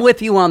 Yes, I'm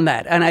with you on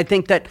that. And I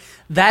think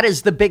that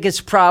is the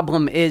biggest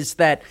problem is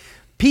that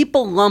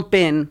people lump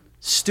in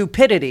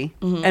stupidity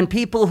and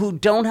people who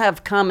don't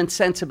have common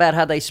sense about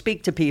how they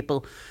speak to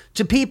people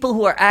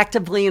who are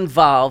actively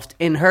involved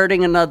in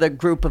hurting another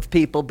group of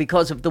people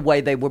because of the way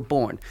they were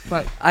born.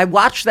 Right. I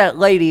watched that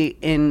lady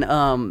in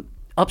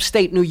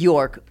upstate New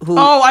York who...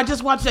 Oh, I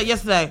just watched that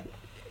yesterday.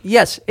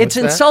 Yes, it's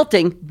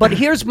insulting, but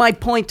here's my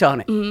point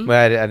on it. Well,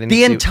 I didn't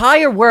the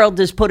entire world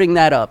is putting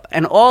that up,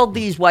 and all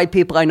these white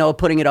people I know are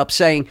putting it up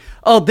saying,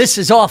 oh, this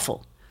is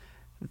awful.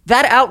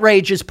 That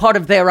outrage is part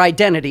of their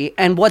identity,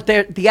 and what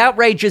the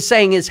outrage is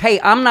saying is, hey,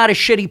 I'm not a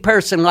shitty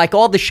person like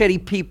all the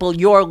shitty people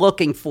you're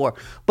looking for.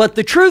 But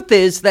the truth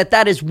is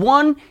that is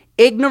one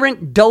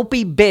ignorant,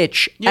 dopey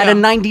bitch at a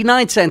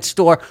 99-cent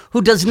store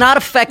who does not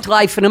affect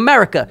life in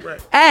America. Right.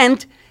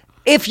 And...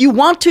 if you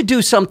want to do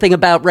something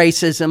about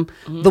racism,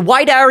 the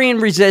White Aryan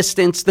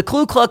Resistance, the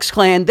Ku Klux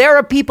Klan, there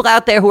are people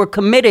out there who are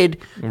committed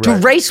to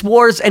race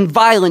wars and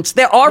violence.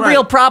 There are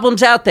real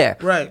problems out there.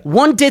 Right.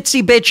 One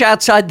ditzy bitch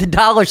outside the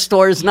dollar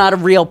store is not a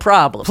real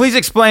problem. Please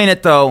explain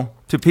it, though,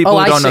 to people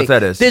who don't know what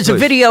that is. There's a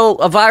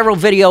viral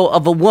video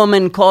of a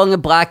woman calling a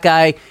black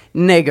guy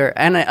nigger,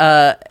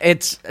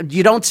 and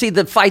you don't see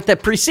the fight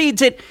that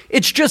precedes it.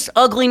 It's just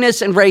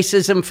ugliness and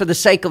racism for the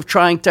sake of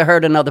trying to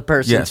hurt another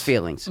person's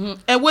feelings.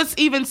 Mm-hmm. And what's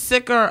even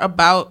sicker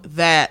about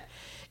that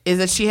is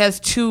that she has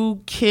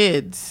 2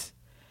 kids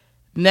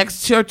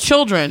next to her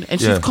children, and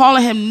she's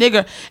calling him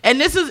nigger. And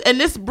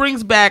this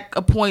brings back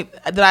a point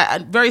that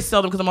I very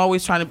seldom, because I'm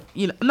always trying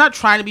to, I'm not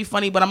trying to be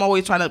funny, but I'm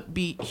always trying to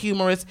be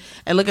humorous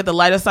and look at the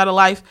lighter side of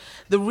life.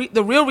 The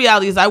real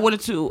reality is I went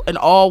into an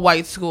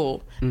all-white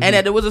school, and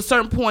that there was a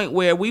certain point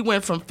where we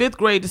went from 5th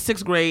grade to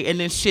 6th grade,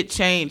 and then shit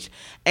changed.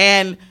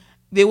 And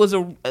there was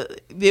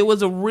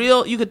a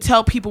real, you could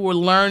tell people were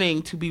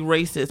learning to be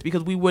racist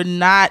because we were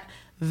not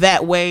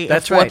that way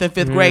That's in 4th right. and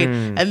 5th grade.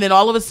 And then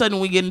all of a sudden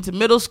we get into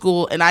middle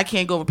school and I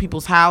can't go over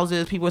people's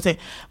houses. People are saying,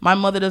 my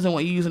mother doesn't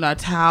want you using our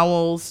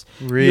towels.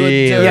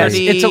 Really? You're Yes,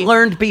 dirty. it's a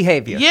learned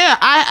behavior. Yeah,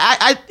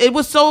 I it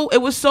was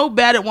so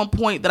bad at one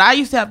point that I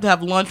used to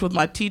have lunch with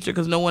my teacher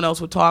because no one else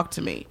would talk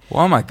to me.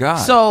 Oh my God.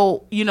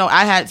 So,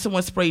 I had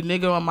someone spray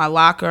nigger on my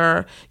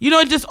locker.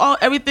 It just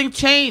everything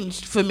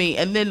changed for me.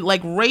 And then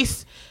like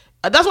race,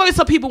 that's why I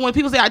tell people when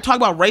people say I talk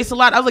about race a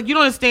lot, I was like, you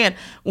don't understand.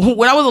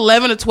 When I was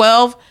 11 or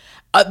 12,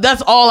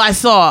 that's all I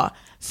saw.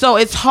 So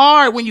it's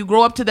hard when you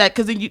grow up to that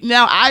because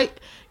now I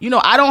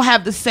don't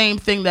have the same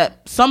thing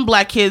that some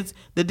black kids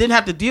that didn't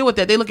have to deal with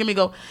that. They look at me and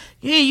go,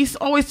 yeah, you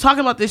always talking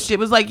about this shit. It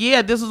was like,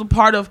 yeah, this was a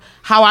part of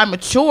how I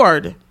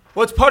matured.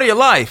 Well, it's part of your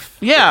life.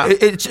 Yeah.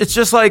 It's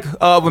just like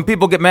when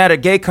people get mad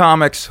at gay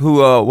comics who,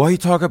 why are you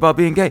talking about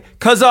being gay?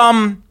 Because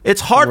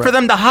it's hard for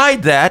them to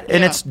hide that,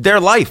 and it's their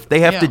life. They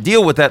have to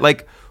deal with that.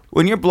 Like,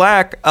 when you're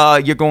black,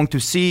 you're going to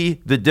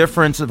see the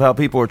difference of how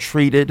people are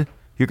treated.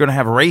 You're going to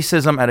have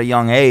racism at a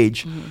young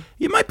age.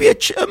 You might be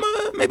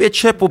maybe a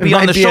chip will be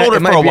on the shoulder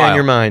for a while. It might be on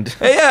your mind.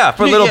 Yeah,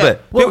 for a little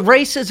bit. Well,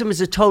 racism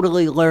is a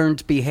totally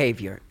learned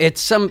behavior. It's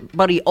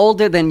somebody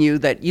older than you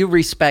that you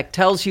respect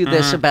tells you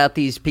this about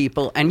these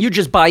people, and you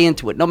just buy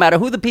into it. No matter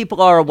who the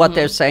people are or what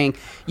they're saying,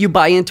 you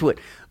buy into it.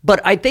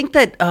 But I think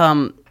that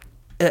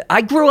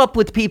I grew up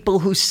with people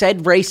who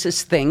said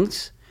racist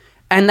things,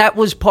 and that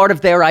was part of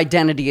their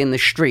identity in the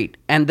street.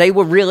 And they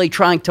were really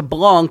trying to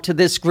belong to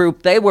this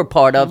group they were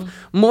part of,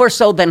 more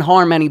so than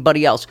harm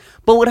anybody else.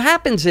 But what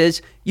happens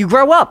is you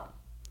grow up.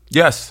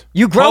 Yes.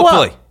 You grow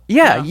Hopefully. up.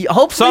 Yeah,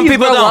 hopefully Some you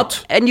people grow don't. up.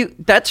 And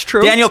that's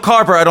true. Daniel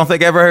Carver, I don't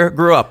think ever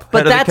grew up.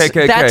 But head of the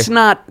KKK.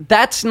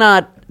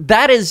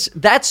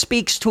 that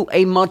speaks to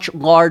a much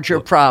larger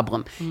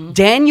problem.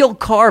 Daniel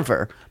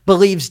Carver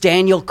believes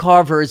Daniel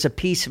Carver is a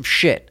piece of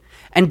shit.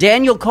 And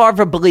Daniel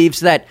Carver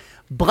believes that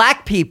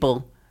black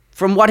people,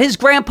 from what his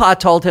grandpa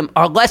told him,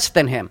 are less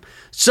than him.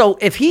 So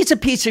if he's a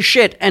piece of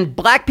shit and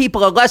black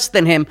people are less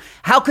than him,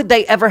 how could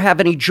they ever have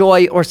any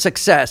joy or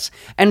success?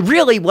 And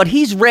really what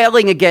he's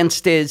railing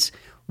against is,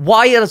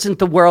 why doesn't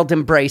the world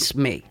embrace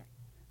me?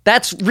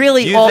 That's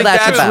really all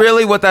that's about. That's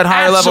really what that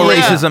higher level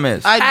racism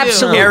is. I do.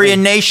 Absolutely.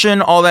 Aryan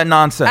Nation, all that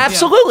nonsense.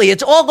 Absolutely.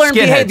 It's all learned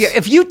Skinheads. behavior.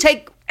 If you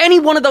take any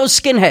one of those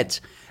skinheads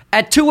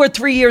at 2 or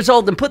 3 years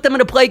old and put them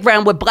in a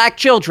playground with black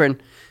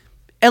children,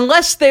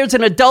 unless there's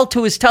an adult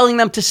who is telling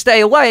them to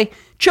stay away,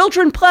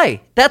 children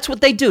play. That's what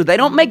they do. They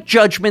don't make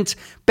judgments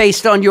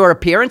based on your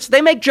appearance.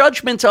 They make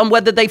judgments on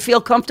whether they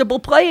feel comfortable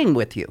playing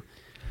with you.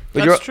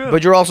 That's true.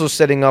 But you're also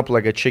setting up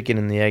like a chicken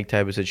and the egg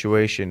type of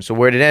situation. So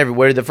where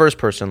did the first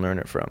person learn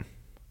it from?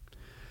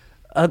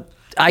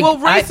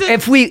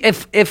 If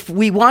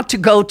we want to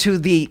go to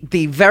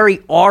the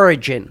very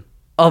origin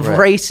of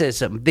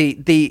racism,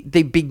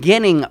 the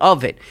beginning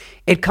of it,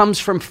 it comes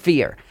from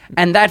fear,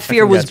 and that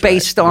fear was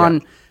based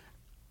on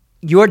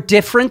you're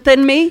different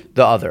than me.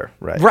 The other,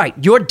 right? Right,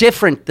 you're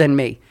different than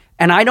me,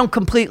 and I don't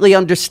completely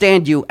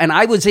understand you, and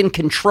I was in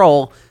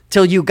control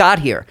till you got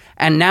here,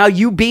 and now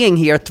you being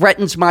here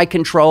threatens my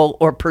control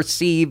or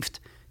perceived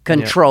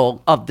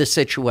control of the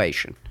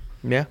situation.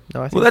 Yeah,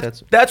 no, I think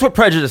that's what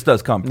prejudice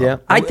does come from. Yeah.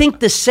 I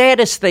think the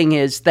saddest thing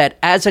is that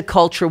as a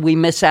culture, we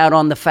miss out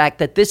on the fact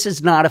that this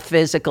is not a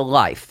physical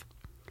life.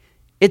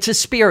 It's a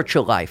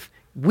spiritual life.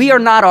 We are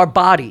not our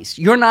bodies.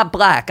 You're not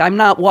black. I'm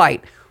not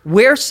white.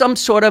 We're some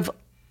sort of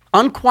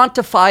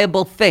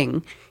unquantifiable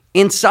thing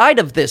inside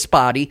of this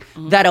body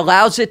that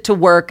allows it to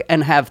work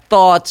and have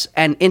thoughts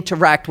and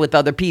interact with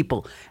other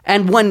people.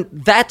 And when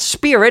that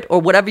spirit, or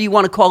whatever you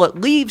want to call it,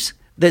 leaves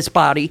this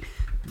body,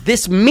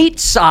 this meat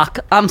sock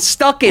I'm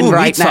stuck in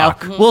right now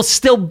will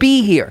still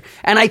be here.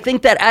 And I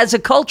think that as a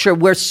culture,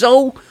 we're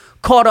so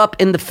caught up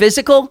in the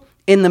physical,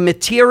 in the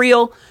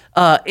material,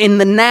 in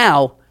the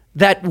now,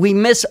 that we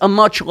miss a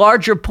much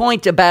larger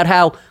point about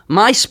how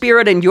my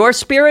spirit and your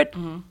spirit,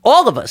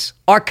 all of us,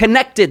 are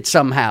connected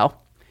somehow.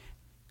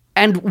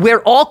 And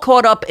we're all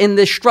caught up in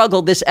this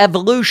struggle, this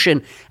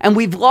evolution, and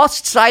we've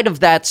lost sight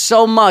of that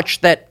so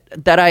much that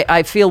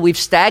I feel we've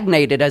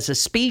stagnated as a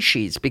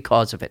species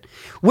because of it.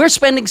 We're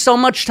spending so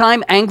much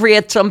time angry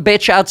at some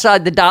bitch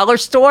outside the dollar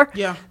store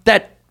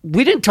that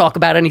we didn't talk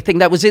about anything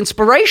that was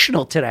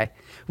inspirational today.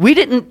 We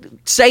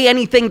didn't say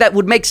anything that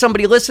would make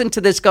somebody listen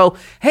to this go,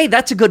 hey,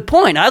 that's a good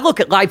point. I look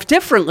at life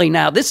differently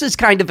now. This is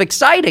kind of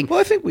exciting. Well,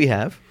 I think we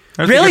have.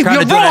 Really?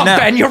 You're wrong,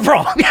 Ben. You're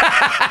wrong.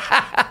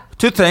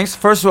 Two things.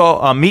 First of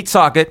all, Meat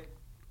Socket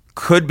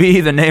could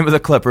be the name of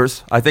the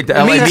Clippers. I think the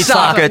LA Meat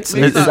Sockets.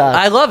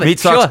 I love it. Meat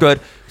Sock's good.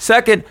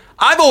 Second,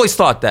 I've always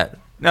thought that.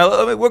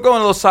 Now, we're going a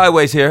little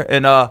sideways here,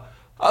 and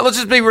let's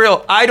just be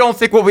real. I don't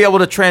think we'll be able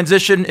to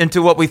transition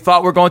into what we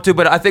thought we're going to,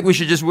 but I think we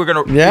should let's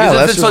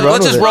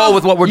just roll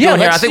with what we're doing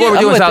here. I think what we're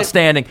doing is with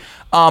outstanding.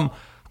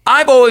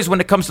 I've always,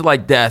 when it comes to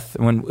like death,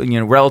 when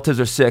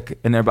relatives are sick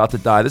and they're about to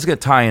die, this is going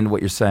to tie into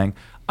what you're saying.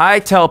 I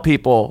tell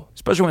people,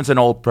 especially when it's an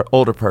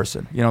older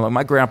person, like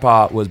my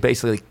grandpa was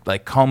basically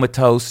like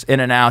comatose, in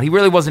and out. He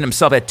really wasn't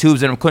himself, had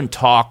tubes in him, couldn't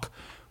talk,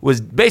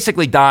 was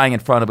basically dying in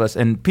front of us.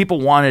 And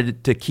people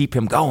wanted to keep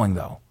him going,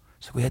 though.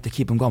 So we had to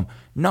keep him going.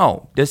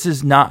 No, this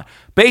is not.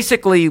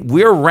 Basically,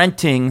 we're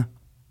renting.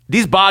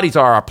 These bodies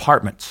are our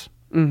apartments.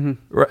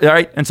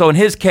 Right? And so in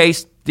his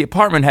case, the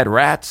apartment had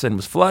rats and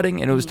was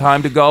flooding, and it was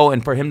time to go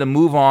and for him to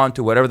move on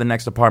to whatever the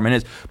next apartment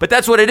is. But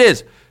that's what it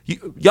is.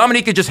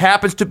 Yamanika just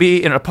happens to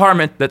be in an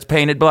apartment that's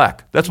painted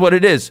black. That's what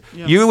it is.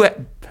 Yeah. You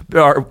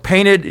are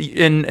painted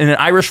in an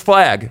Irish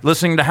flag,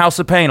 listening to House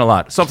of Pain a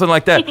lot, something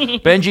like that.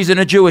 Benji's in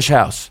a Jewish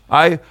house.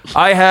 I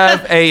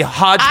have a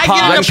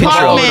hodgepodge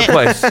all over the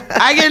place.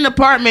 I get an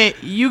apartment,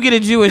 you get a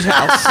Jewish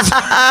house.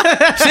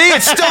 See,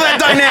 it's still that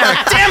dynamic.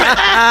 Damn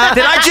it!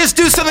 Did I just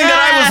do something that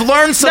I was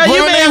learned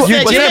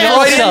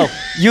subliminally?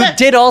 You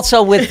did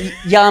also with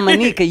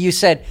Yamanika. You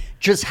said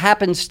just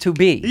happens to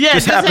be. Yeah,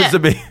 just happens to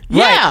be.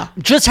 Yeah, right.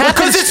 Just happens.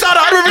 Because it's not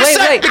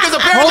 100%. Because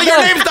apparently your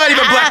name's not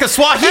even black. A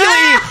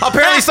Swahili,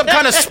 apparently some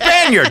kind of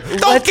Spaniard.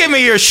 Don't give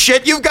me your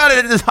shit. You've got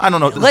it. I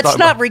don't know. Let's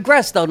not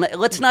regress though.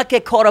 Let's not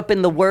get caught up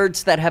in the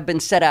words that have been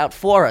set out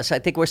for us. I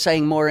think we're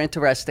saying more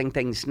interesting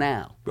things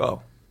now.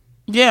 Oh.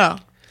 Yeah.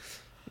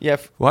 Yeah.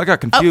 Well, I got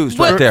confused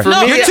right but there.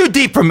 no, You're too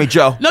deep for me,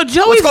 Joe. No,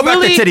 Joey's Let's go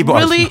back to Titty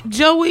Bars. Really,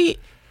 Joey.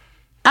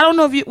 I don't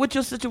know what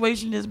your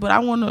situation is, but I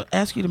want to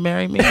ask you to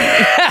marry me.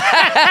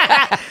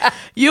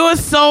 You are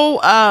so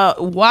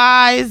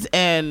wise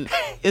and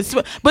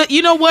but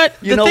you know what?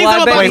 You know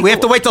why? Wait, we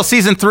have to wait till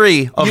season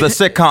 3 of the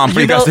sitcom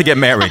for you guys to get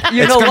married.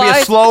 You it's know gonna why? be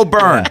a slow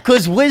burn.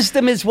 Because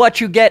wisdom is what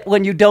you get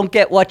when you don't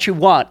get what you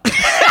want.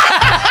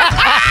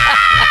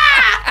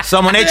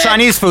 Someone ate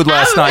Chinese food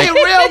last night.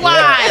 Real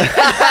wise.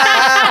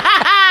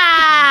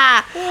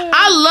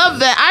 I love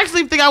that. I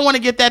actually think I want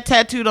to get that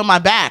tattooed on my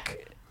back.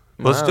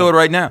 Let's do it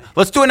right now.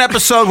 Let's do an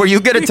episode where you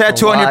get a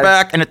tattoo on your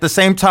back, and at the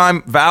same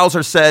time, vows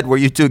are said where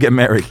you two get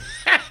married.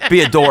 Be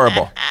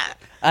adorable.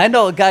 I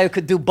know a guy who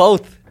could do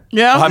both.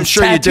 Yeah, I'm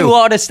sure you do. Tattoo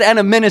artist and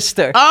a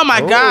minister. Oh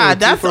my God,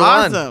 that's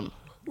awesome.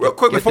 Real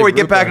quick before we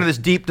get back into this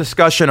deep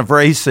discussion of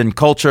race and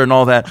culture and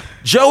all that,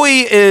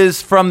 Joey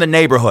is from the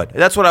neighborhood.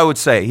 That's what I would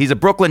say. He's a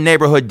Brooklyn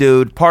neighborhood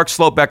dude. Park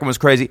Slope Beckham was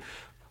crazy.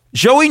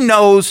 Joey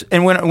knows,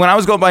 and when I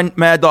was going by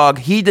Mad Dog,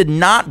 he did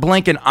not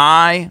blink an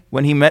eye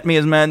when he met me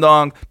as Mad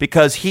Dog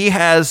because he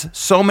has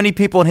so many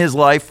people in his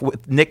life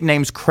with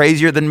nicknames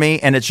crazier than me,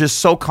 and it's just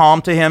so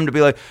calm to him to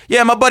be like,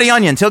 yeah, my buddy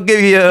Onions, he'll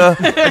give you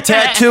a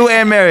tattoo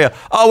and marry you.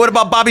 Oh, what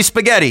about Bobby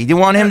Spaghetti? Do you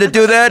want him to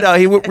do that?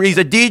 He's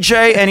a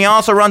DJ, and he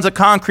also runs a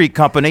concrete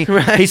company.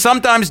 Right. He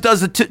sometimes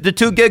does the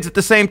two gigs at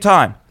the same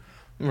time.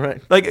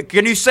 Right. Like,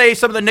 can you say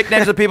some of the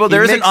nicknames of people?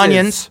 There is an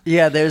Onions.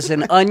 Yeah, there's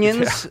an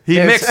Onions. He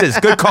mixes.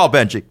 Good call,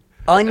 Benji.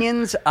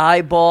 Onions,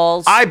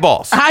 Eyeballs.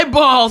 Eyeballs.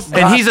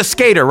 And he's a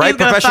skater, right?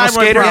 Professional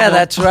skater? Yeah,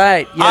 that's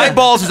right. Yeah.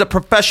 Eyeballs is a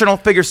professional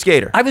figure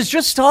skater. I was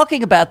just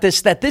talking about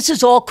that this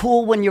is all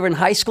cool when you're in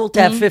high school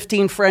to have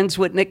 15 friends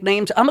with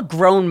nicknames. I'm a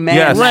grown man.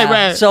 Yes. Now,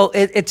 right. So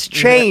it's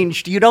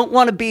changed. You don't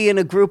want to be in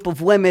a group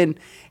of women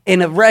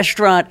in a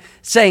restaurant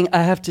saying,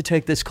 I have to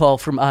take this call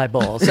from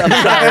Eyeballs. I'm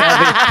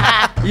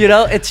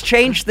sorry. It's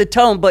changed the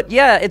tone. But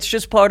yeah, it's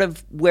just part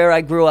of where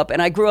I grew up.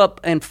 And I grew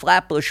up in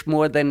Flatbush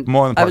more than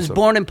I was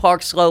born in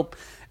Park Slope,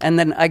 and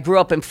then I grew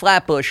up in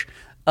Flatbush.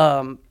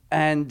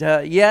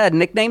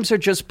 Nicknames are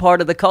just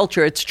part of the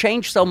culture. It's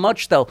changed so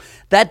much, though.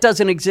 That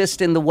doesn't exist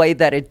in the way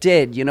that it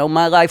did.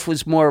 My life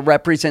was more a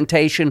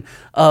representation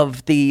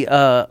of the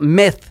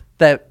myth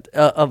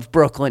of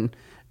Brooklyn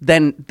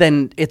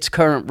than its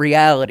current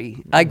reality.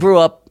 I grew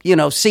up,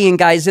 seeing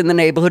guys in the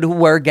neighborhood who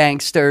were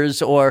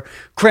gangsters or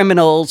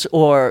criminals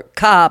or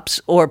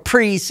cops or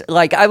priests.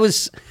 Like I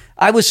was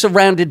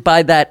surrounded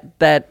by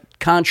that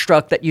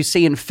construct that you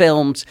see in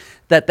films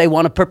that they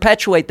want to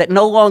perpetuate that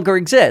no longer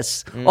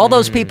exists. All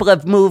those people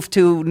have moved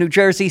to New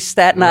Jersey,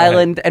 Staten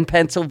Island, and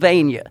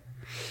Pennsylvania.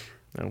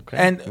 Okay.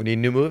 And we need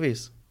new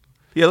movies.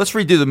 Yeah, let's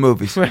redo the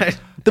movies. Right.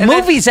 The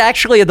movies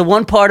actually are the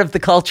one part of the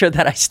culture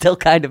that I still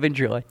kind of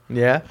enjoy.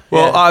 Yeah.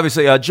 Well,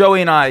 obviously, Joey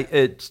and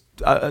I,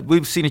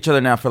 we've seen each other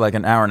now for like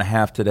an hour and a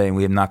half today, and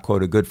we have not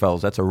quoted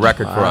Goodfellas. That's a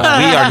record for us.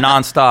 We are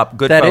nonstop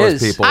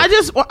Goodfellas people.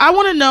 I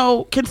want to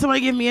know, can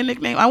somebody give me a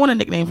nickname? I want a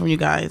nickname from you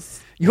guys.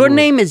 Your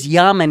name is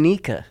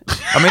Yamanika.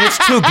 I mean, it's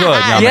too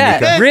good, Yamanika.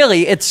 Yeah,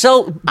 really. It's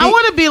so... I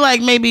want to be like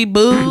maybe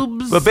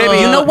Boobs. But baby,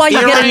 you know why you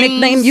get a earrings.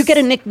 nickname? You get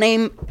a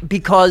nickname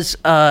because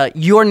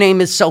your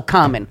name is so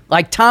common.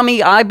 Like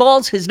Tommy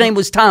Eyeballs, his name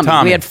was Tommy.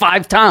 We had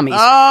 5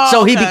 Tommies.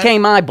 So he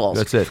became Eyeballs.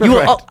 That's it.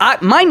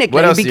 My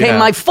nickname became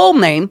my full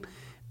name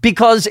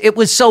because it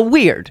was so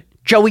weird.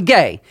 Joey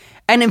Gay.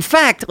 And in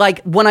fact,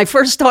 like when I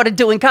first started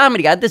doing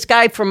comedy, I had this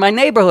guy from my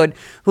neighborhood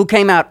who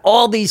came out.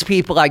 All these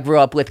people I grew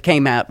up with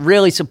came out,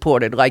 really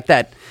supported, like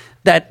that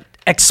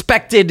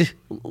expected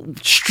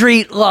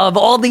street love.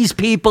 All these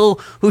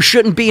people who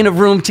shouldn't be in a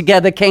room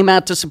together came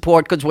out to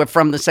support because we're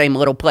from the same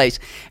little place.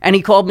 And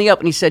he called me up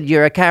and he said,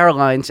 "You're at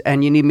Caroline's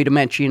and you need me to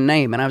mention your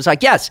name." And I was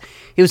like, "Yes."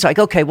 He was like,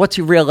 "Okay, what's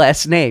your real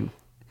last name?"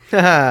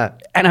 And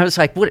I was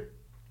like, "What?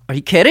 Are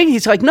you kidding?"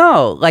 He's like,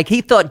 "No." Like he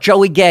thought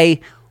Joey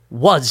Gay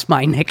was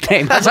my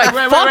nickname. I was like,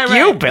 fuck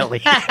you, Billy.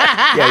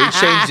 Yeah, you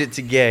changed it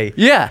to Gay.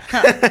 Yeah.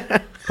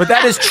 But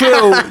that is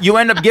true. You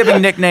end up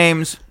giving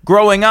nicknames.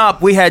 Growing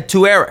up, we had 2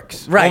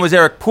 Erics. Right. One was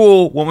Eric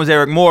Poole, one was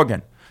Eric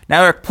Morgan.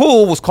 Now, Eric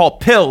Poole was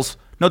called Pills.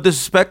 No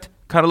disrespect,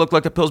 kind of looked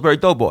like a Pillsbury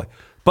Doughboy.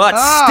 But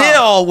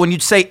still, when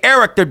you'd say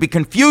Eric, there'd be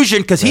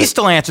confusion because he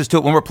still answers to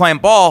it when we're playing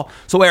ball.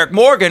 So Eric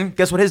Morgan,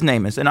 guess what his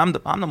name is? And I'm the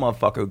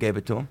motherfucker who gave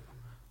it to him.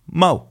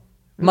 Mo.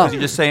 Because you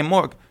just say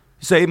Morgan.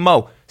 You say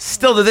Mo.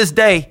 Still to this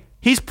day,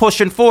 he's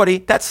pushing 40.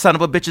 That son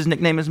of a bitch's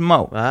nickname is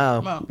Mo.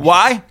 Wow. Mo.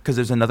 Why? Because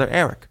there's another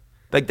Eric.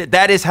 Like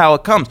that is how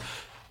it comes.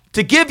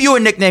 To give you a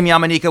nickname,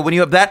 Yamanika, when you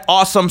have that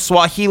awesome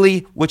Swahili,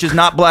 which is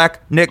not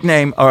black,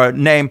 nickname or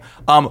name,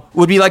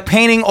 would be like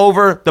painting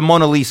over the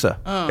Mona Lisa.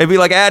 It'd be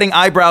like adding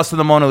eyebrows to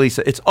the Mona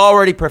Lisa. It's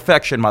already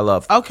perfection, my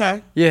love.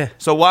 Okay. Yeah.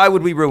 So why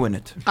would we ruin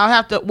it? I'll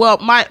have to. Well,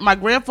 my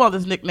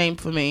grandfather's nickname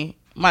for me.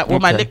 My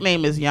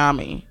nickname is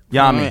Yami.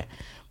 Yami.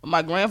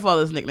 My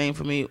grandfather's nickname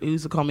for me, he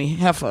used to call me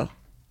Heifer.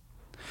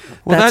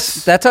 Well,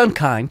 That's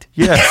unkind.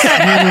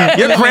 yes.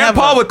 Your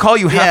grandpa would call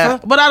you Yeah,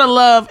 Heifer? but out of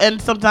love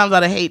and sometimes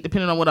out of hate,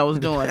 depending on what I was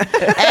doing.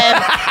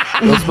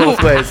 And Goes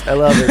both ways. I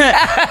love it.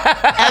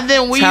 And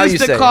then we It's how used you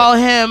to say call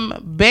him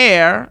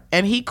Bear,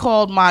 and he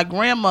called my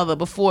grandmother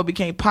before it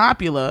became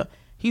popular.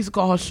 He used to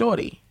call her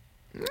Shorty.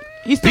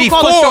 He still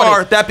called her Before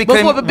Shorty. that became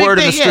Before the big word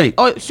in the thing, street.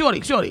 Oh,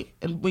 Shorty,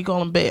 and we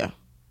call him Bear.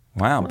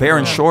 Wow, Bear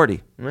and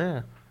Shorty.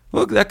 Yeah.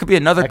 Look, that could be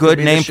another That could good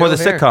be the name for the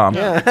show here.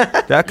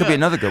 sitcom. That could be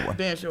another good one.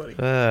 Bear and Shorty.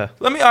 All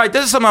right,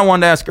 this is something I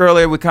wanted to ask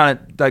earlier. We kind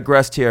of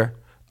digressed here.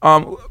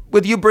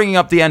 With you bringing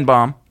up the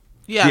N-bomb,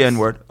 Yes. the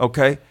N-word,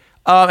 okay?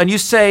 And you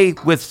say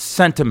with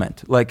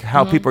sentiment, like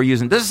how people are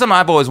using. This is something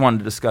I've always wanted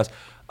to discuss.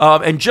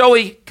 And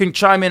Joey can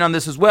chime in on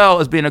this as well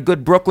as being a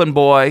good Brooklyn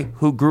boy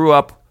who grew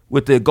up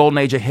with the golden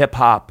age of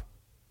hip-hop,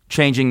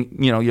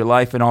 changing, your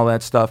life and all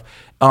that stuff.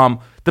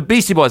 The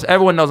Beastie Boys,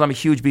 everyone knows I'm a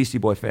huge Beastie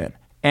Boy fan.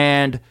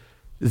 And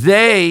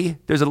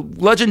there's a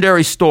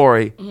legendary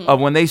story of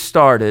when they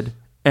started,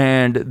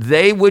 and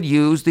they would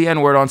use the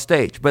N-word on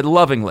stage, but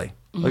lovingly.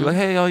 Like,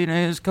 hey, all you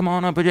know, come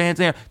on up, put your hands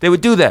in there. They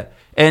would do that.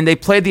 And they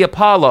played the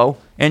Apollo,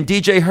 and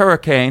DJ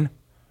Hurricane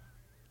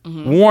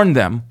warned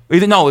them.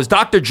 It was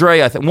Dr.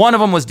 Dre, I think. One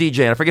of them was DJ,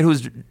 and I forget who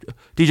was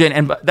DJing.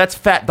 And that's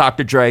fat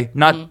Dr. Dre,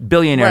 not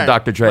billionaire Right,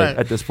 Dr. Dre right.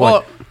 at this point.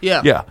 Well,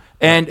 yeah. Yeah.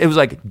 And it was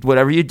like,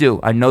 whatever you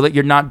do, I know that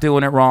you're not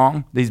doing it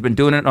wrong. He's been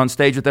doing it on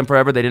stage with them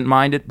forever. They didn't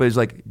mind it, but he's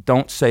like,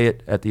 don't say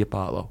it at the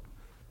Apollo.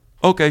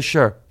 Okay,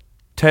 sure.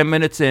 10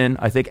 minutes in,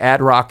 I think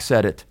Ad Rock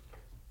said it.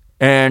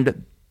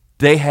 And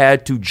they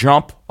had to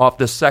jump off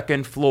the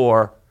second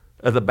floor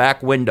of the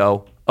back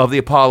window of the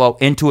Apollo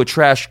into a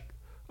trash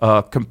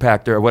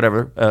compactor or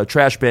whatever,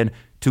 trash bin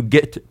to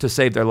get to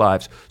save their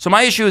lives. So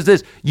my issue is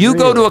this. You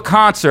go to a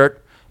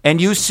concert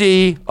and you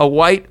see a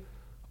white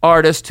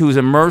artist who's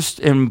immersed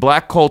in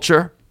black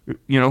culture,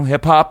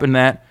 hip hop and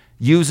that,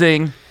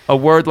 using a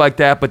word like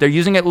that, but they're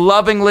using it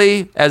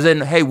lovingly as in,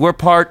 hey, we're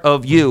part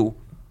of you.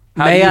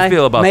 How do you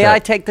feel about that? May I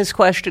take this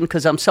question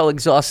because I'm so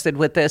exhausted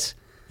with this?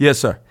 Yes,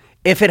 sir.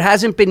 If it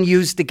hasn't been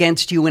used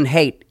against you in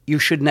hate, you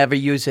should never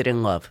use it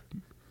in love.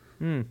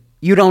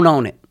 You don't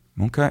own it.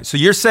 Okay. So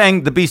you're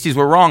saying the Beasties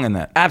were wrong in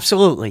that?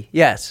 Absolutely,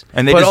 yes.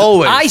 And they But just,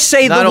 always. I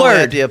say Not the only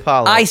word. at the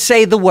Apollo. I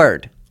say the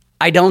word.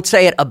 I don't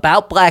say it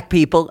about black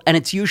people, and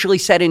it's usually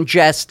said in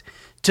jest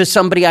to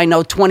somebody I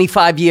know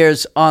 25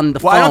 years on the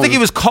phone. Well, I don't think he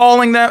was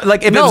calling them.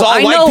 Like, if it No, was all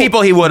I white know.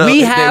 people, he would have.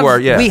 We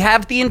Yeah.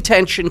 have the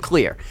intention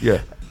clear. Yeah.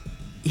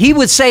 He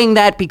was saying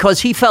that because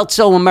he felt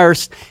so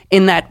immersed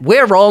in that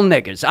we're all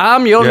niggas.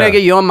 I'm your Yeah.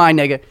 nigga, you're my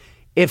nigga.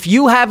 If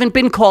you haven't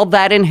been called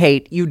that in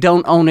hate, you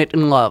don't own it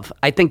in love.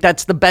 I think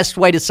that's the best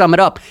way to sum it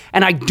up.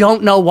 And I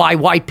don't know why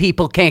white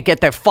people can't get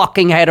their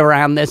fucking head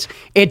around this.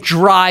 It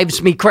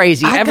drives me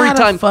crazy. Every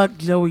time fuck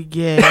Joey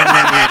gay.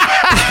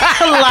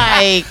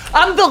 Like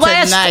I'm the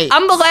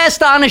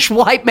last honest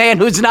white man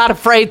who's not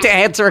afraid to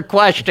answer a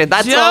question.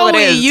 That's all it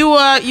Joey, is. you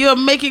are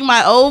making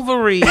my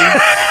ovaries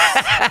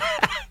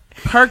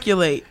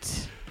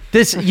percolate.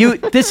 This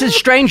is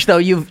strange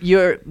though.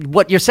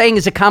 What you're saying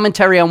is a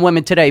commentary on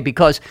women today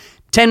because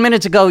 10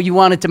 minutes ago you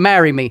wanted to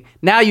marry me.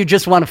 Now you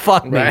just want to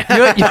fuck me.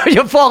 Right.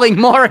 You're falling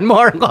more and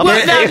more in love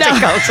with me.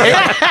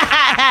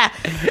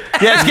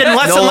 Yeah, it's getting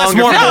less No and less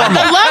longer more feeling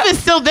formal. The love is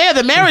still there.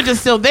 The marriage is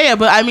still there.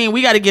 But I mean,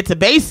 we got to get to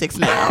basics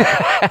now.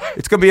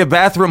 It's going to be a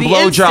bathroom The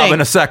blowjob instinct.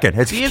 in a second.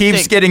 It The keeps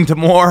instinct. getting to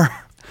more,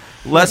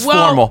 less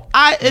formal.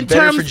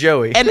 Better for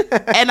Joey. and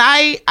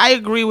I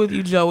agree with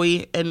you,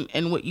 Joey,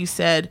 and what you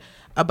said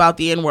about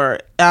the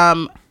N-word.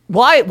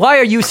 Why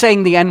are you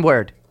saying the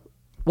N-word?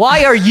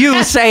 Why are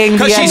you saying the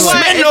Because she's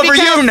N-word? smitten over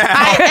you now.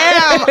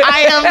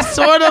 I am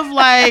sort of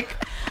like,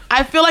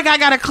 I feel like I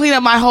got to clean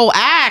up my whole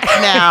act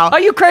now. Are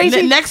you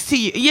crazy? Next to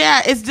you.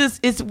 Yeah,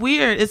 it's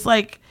weird. It's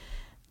like,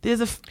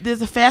 there's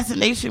a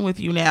fascination with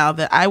you now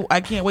that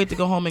I can't wait to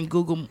go home and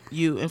Google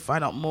you and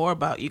find out more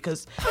about you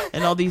because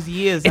in all these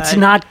years It's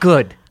not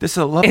good. This is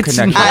a love It's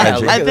connection. not.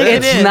 Reggie. I think it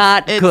It's is.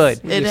 not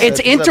good. It's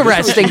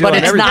interesting, but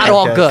it's not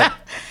all good.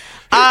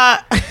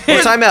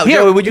 Well, time out. Here,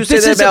 Joey, would you say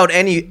this that is about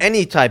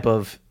any type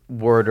of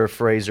word or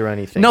phrase or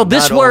anything? No,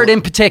 this Not word all-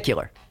 in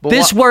particular. But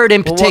This what- word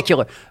in but what-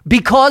 particular.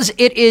 Because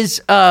it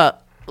is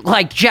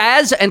like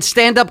jazz and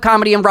stand-up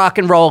comedy and rock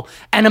and roll,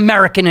 an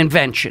American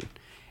invention.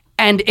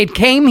 And it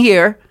came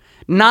here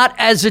not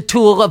as a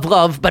tool of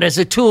love, but as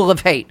a tool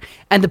of hate.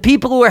 And the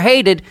people who were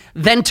hated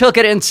then took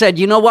it and said,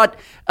 you know what?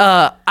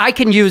 I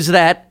can use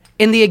that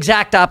in the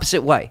exact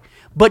opposite way.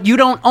 But you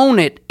don't own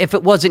it if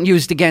it wasn't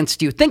used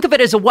against you. Think of it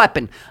as a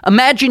weapon.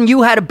 Imagine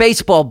you had a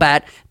baseball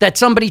bat that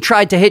somebody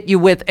tried to hit you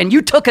with and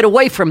you took it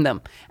away from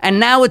them. And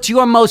now it's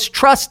your most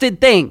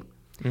trusted thing.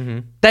 Mm-hmm.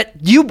 That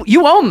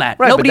you own that.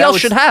 Right, nobody else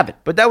should have it.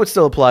 But that would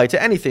still apply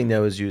to anything that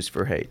was used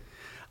for hate.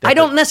 I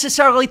don't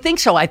necessarily think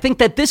so. I think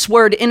that this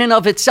word in and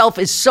of itself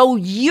is so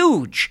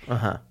huge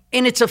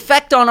in its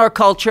effect on our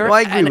culture. Well,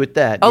 I agree with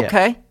that.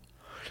 Okay. Yeah.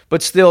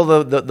 But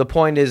still, the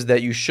point is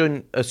that you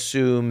shouldn't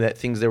assume that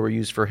things that were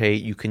used for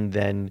hate, you can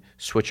then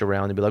switch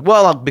around and be like,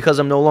 well, because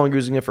I'm no longer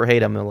using it for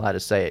hate, I'm allowed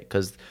to say it.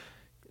 Because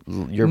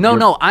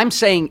No, I'm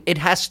saying it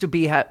has to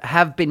be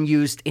have been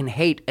used in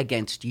hate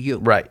against you.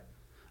 Right.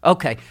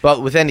 Okay.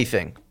 But with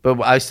anything.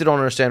 But I still don't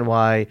understand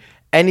why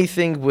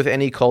anything with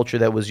any culture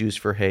that was used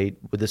for hate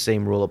would the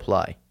same rule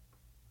apply.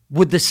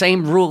 Would the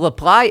same rule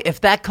apply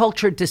if that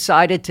culture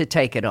decided to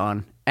take it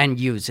on and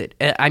use it?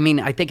 I mean,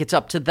 I think it's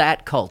up to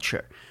that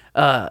culture.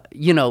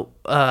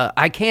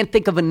 I can't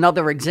think of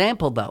another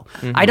example, though.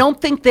 Mm-hmm. I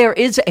don't think there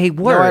is a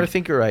word. No, I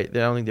think you're right. I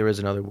don't think there is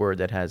another word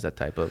that has that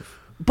type of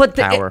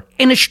power.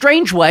 In a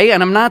strange way,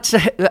 and I'm not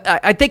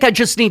I think I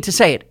just need to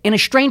say it. In a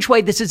strange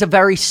way, this is a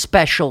very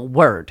special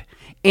word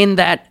in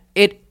that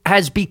it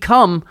has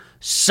become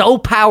so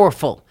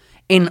powerful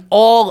in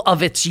all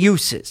of its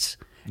uses.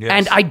 Yes.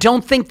 And I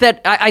don't think that,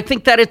 I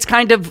think that it's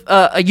kind of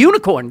a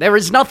unicorn. There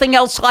is nothing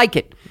else like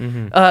it.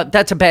 Mm-hmm.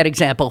 That's a bad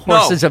example.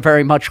 Horses are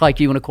very much like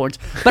unicorns.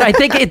 But I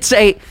think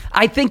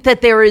I think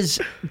that there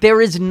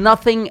is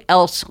nothing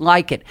else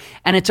like it.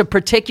 And it's a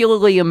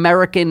particularly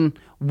American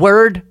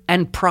word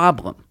and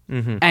problem.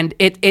 Mm-hmm. And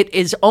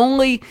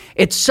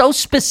it's so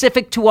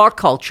specific to our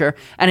culture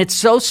and it's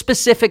so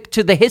specific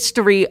to the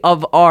history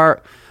of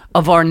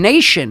our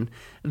nation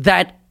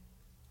that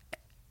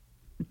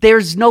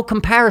there's no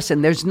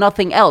comparison. There's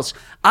nothing else.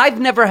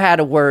 I've never had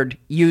a word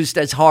used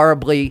as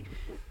horribly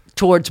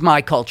towards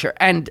my culture.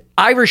 And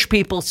Irish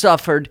people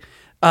suffered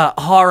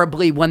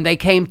horribly when they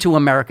came to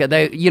America.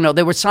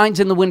 There were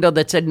signs in the window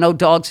that said, no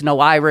dogs, no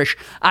Irish.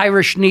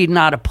 Irish need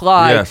not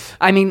apply. Yes.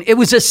 I mean, it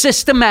was a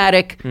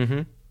systematic...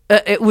 Mm-hmm.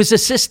 It was a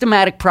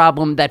systematic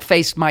problem that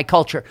faced my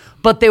culture.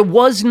 But there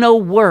was no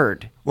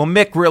word. Well,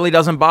 Mick really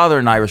doesn't bother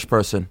an Irish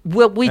person.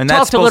 Well, and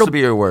that's supposed to be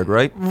your word,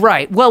 right?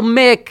 Right. Well,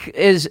 Mick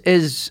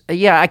is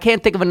I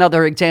can't think of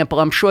another example.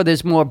 I'm sure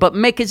there's more, but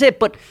Mick is it.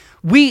 But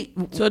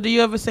So do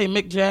you ever say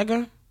Mick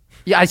Jagger?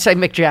 Yeah, I say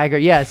Mick Jagger,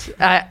 yes.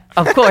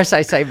 Of course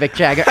I say Mick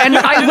Jagger. And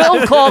I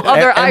will call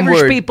other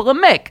Irish people a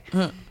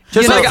Mick.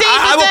 Just like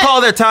I will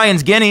call the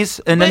Italians guineas,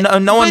 and then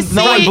no one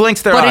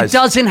blinks their eyes. But it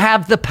doesn't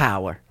have the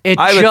power. It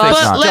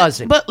just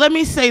doesn't. But let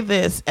me say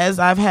this, as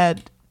I've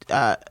had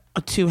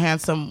two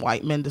handsome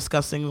white men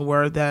discussing a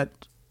word that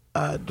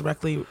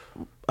directly,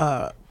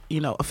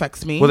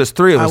 affects me. Well, there's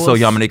three of us, so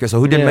Yamanika. So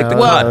who didn't make the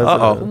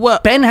cut? Well,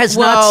 Ben has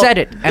not said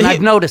it, and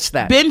I've noticed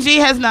that. Benji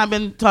has not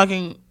been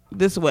talking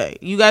this way.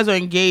 You guys are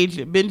engaged.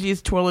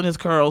 Benji's twirling his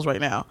curls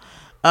right now.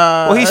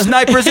 Well, he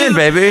snipers in,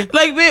 baby.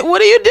 Like,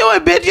 what are you doing,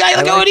 Benji?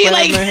 What are you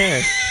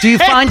like? Do you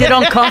find it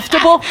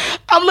uncomfortable?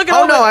 I'm looking.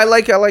 Oh no, I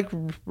like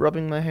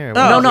rubbing my hair.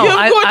 No.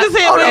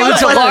 It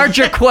was a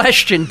larger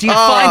question. Do you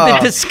find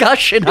the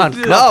discussion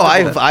uncomfortable? No,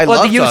 I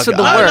love the use of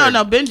the word.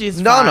 No, Benji's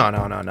fine.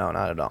 No,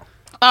 not at all.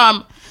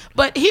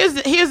 But here's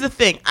the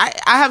thing. I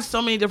have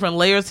so many different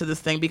layers to this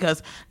thing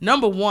because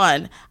number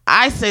one,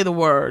 I say the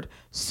word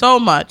so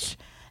much,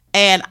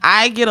 and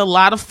I get a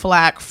lot of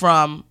flack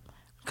from.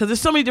 Because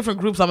there's so many different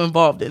groups I'm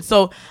involved in.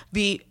 So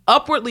the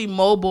upwardly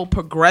mobile,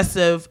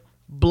 progressive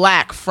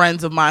black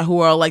friends of mine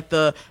who are like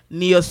the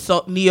neo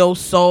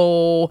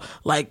soul,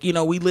 like,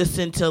 we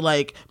listen to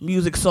like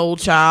Music Soul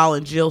Child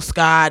and Jill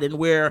Scott, and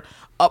we're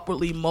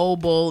upwardly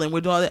mobile and we're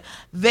doing that.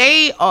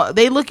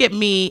 They look at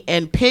me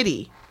and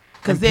pity.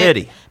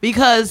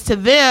 Because to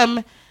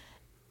them,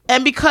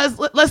 and because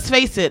let's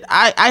face it,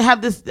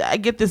 I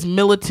get this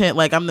militant,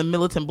 like I'm the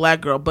militant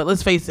black girl, but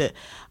let's face it,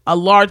 a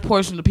large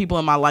portion of the people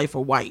in my life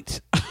are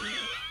white.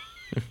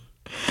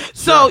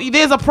 So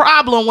there's a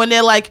problem when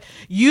they're like,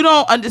 you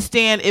don't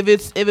understand if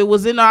it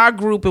was in our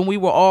group and we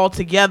were all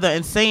together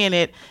and saying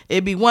it,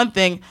 it'd be one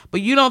thing.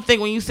 But you don't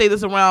think when you say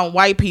this around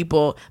white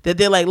people that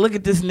they're like, look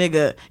at this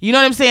nigga. You know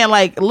what I'm saying?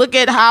 Like, look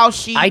at how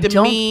she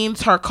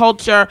demeans her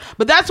culture.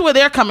 But that's where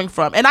they're coming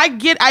from. And I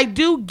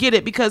do get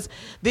it because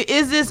there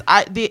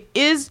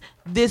is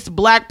this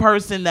black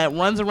person that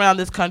runs around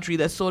this country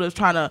that's sort of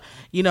trying to,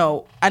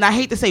 and I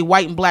hate to say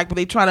white and black, but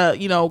they try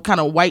to, kind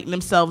of whiten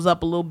themselves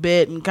up a little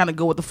bit and kind of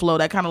go with the flow.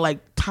 That kind of like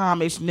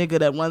Tomish nigga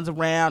that runs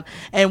around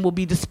and will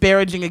be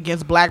disparaging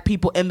against black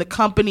people in the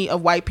company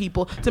of white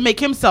people to make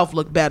himself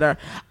look better.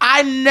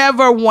 I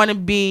never want to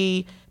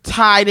be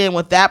tied in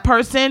with that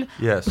person.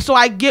 Yes. So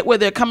I get where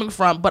they're coming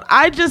from, but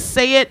I just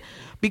say it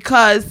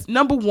because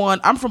number one,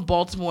 I'm from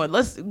Baltimore.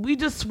 We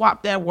just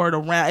swap that word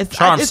around.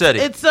 Charm City.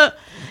 It's a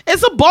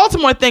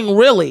Baltimore thing,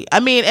 really. I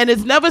mean, and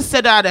it's never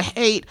said out of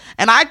hate.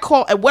 And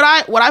what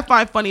I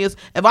find funny is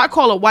if I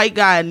call a white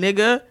guy a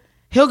nigga,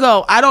 he'll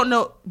go, I don't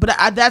know, but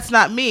that's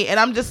not me. And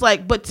I'm just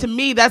like, but to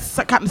me, that's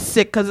kind of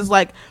sick because it's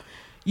like,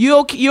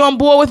 you're on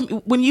board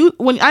with me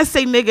when I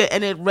say nigga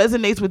and it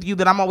resonates with you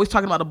that I'm always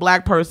talking about a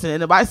black person,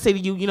 and if I say to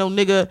you,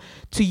 nigga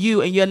to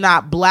you, and you're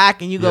not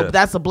black, and you go,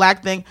 that's a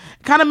black thing,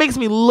 it kind of makes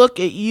me look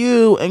at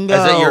you and go,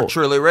 as that you're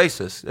truly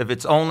racist. If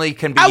it's only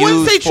can be I used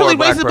wouldn't say for truly a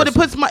black racist,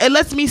 person. but it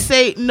lets me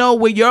say no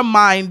where your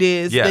mind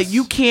is, that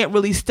you can't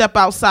really step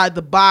outside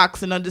the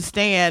box and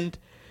understand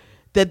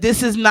that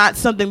this is not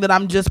something that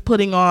I'm just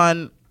putting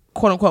on,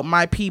 quote unquote,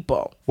 my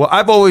people. Well,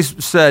 I've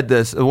always said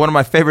this. One of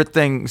my favorite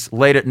things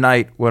late at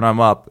night when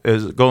I'm up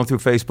is going through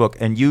Facebook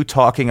and you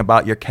talking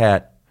about your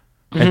cat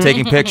and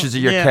taking pictures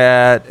of your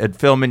cat and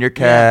filming your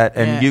cat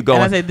and you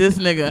going, and I say, this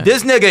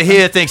nigga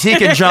here thinks he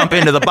can jump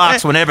into the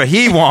box whenever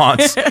he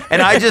wants.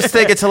 And I just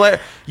think it's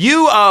hilarious.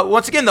 You,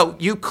 once again, though,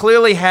 you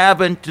clearly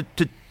haven't,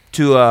 to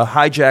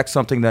hijack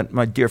something that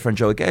my dear friend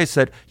Joey Gay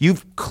said,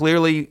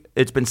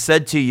 it's been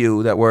said to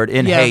you that word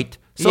in hate.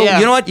 So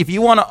you know what? If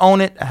you want to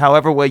own it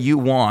however way you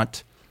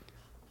want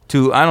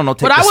to, I don't know,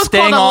 take the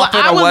sting off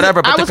it or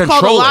whatever, but to control it. I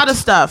was called a lot of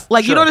stuff.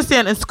 Like, you don't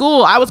understand. In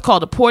school, I was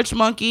called a porch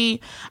monkey.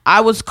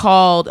 I was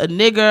called a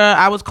nigger.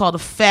 I was called a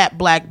fat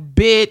black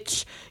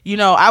bitch.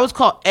 I was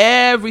called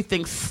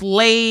everything.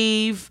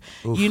 Slave.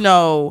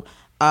 Oof.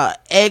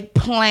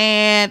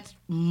 Eggplant,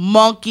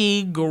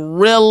 monkey,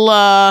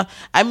 gorilla.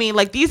 I mean,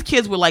 like, these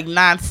kids were like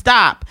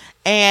nonstop.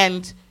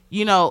 And,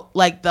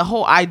 like the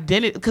whole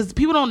identity, because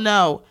people don't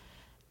know.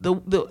 The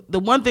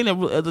one thing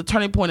that the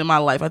turning point in my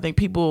life, I think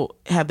people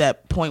have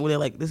that point where they're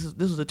like, this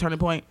was a turning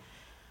point.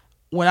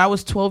 When I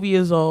was 12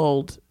 years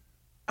old,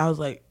 I was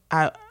like,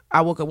 I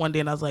woke up one day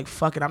and I was like,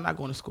 fuck it, I'm not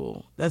going to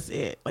school. That's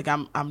it. Like,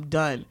 I'm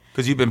done.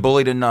 Because you've been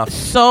bullied enough.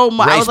 So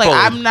much. I was like,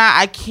 bullied.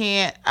 I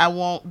can't, I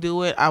won't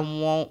do it. I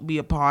won't be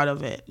a part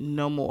of it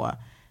no more.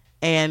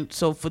 And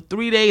so for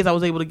 3 days, I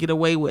was able to get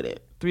away with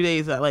it. 3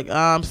 days,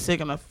 I'm sick,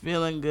 I'm not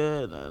feeling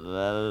good.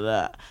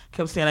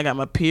 Kept saying I got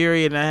my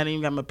period, and I hadn't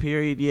even got my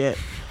period yet.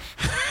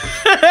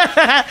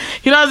 I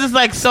was just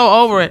like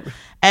so over it.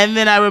 And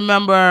then I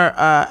remember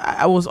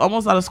I was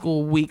almost out of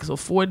school a week, so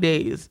 4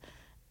 days.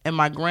 And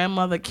my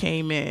grandmother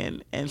came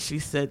in, and she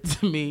said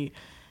to me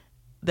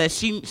that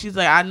she's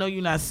like, I know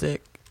you're not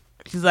sick.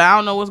 She's like, I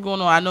don't know what's going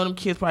on. I know them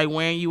kids probably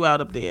wearing you out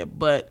up there,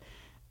 but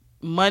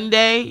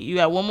Monday, you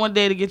got one more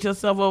day to get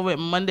yourself over it.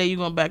 Monday, you're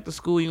going back to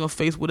school. You're going to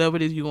face whatever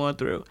it is you're going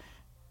through.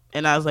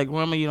 And I was like,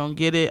 Grandma, you don't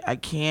get it. I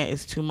can't.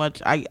 It's too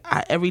much.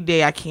 Every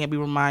day I can't be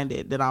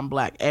reminded that I'm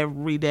black.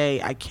 Every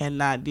day I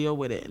cannot deal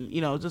with it. And,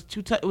 it's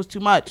just it was too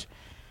much.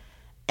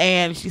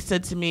 And she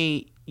said to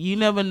me, you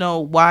never know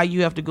why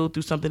you have to go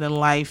through something in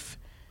life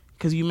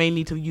because you may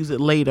need to use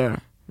it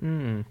later.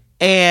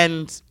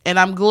 And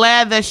I'm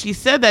glad that she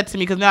said that to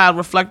me because now I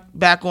reflect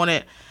back on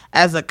it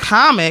as a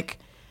comic.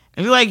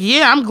 And you're like,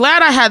 yeah, I'm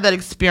glad I had that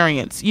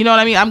experience. You know what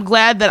I mean? I'm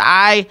glad that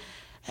I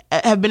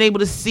have been able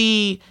to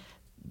see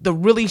the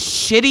really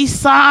shitty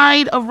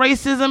side of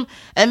racism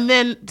and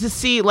then to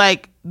see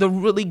like the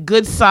really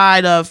good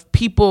side of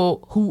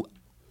people who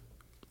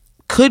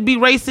could be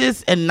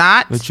racist and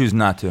not. They choose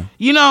not to.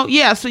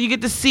 So you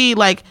get to see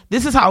like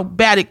this is how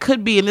bad it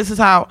could be and this is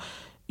how,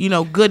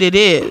 good it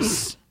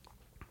is.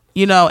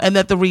 And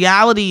that the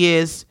reality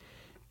is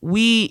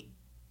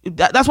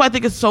that's why I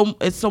think it's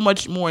so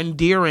much more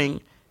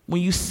endearing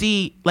when you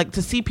see, like,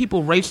 to see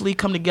people racially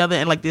come together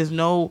and, like, there's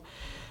no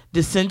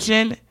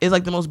dissension is,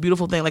 like, the most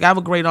beautiful thing. Like, I have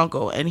a great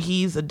uncle, and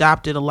he's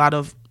adopted a lot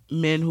of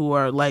men who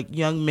are, like,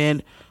 young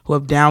men who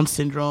have Down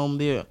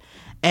syndrome.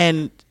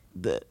 And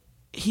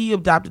he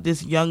adopted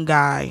this young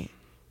guy,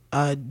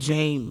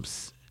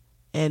 James.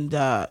 And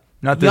not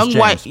this young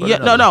James, white,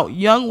 but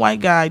young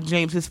white guy,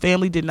 James. His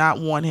family did not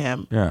want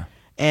him. Yeah.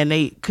 And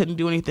they couldn't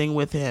do anything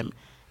with him.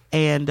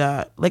 And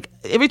like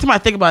every time I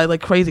think about it,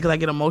 like crazy because I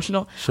get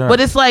emotional. Sure. But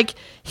it's like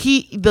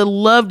the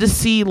love to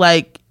see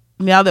like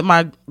now that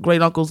my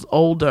great uncle's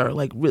older,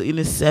 like really in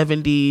his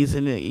 70s,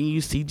 and you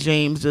see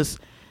James just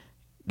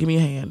give me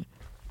a hand,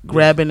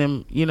 grabbing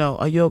him.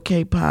 Are you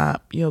okay,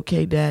 Pop? You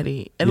okay,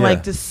 Daddy? And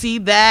like to see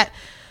that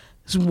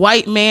this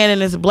white man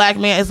and this black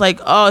man, it's like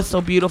it's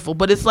so beautiful.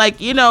 But it's like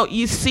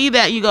you see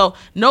that you go,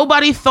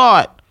 nobody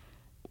thought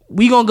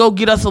we gonna go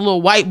get us a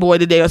little white boy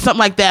today or something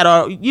like that,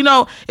 or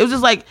it was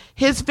just like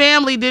his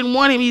family didn't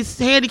want him, he's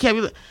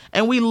handicapped,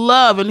 and we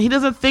love, and he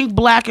doesn't think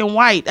black and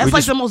white.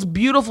 That's the most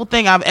beautiful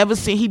thing I've ever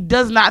seen. He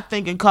does not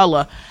think in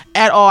color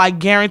at all. I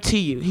guarantee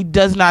you he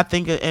does not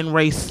think in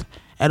race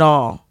at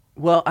all.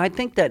 Well, I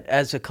think that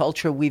as a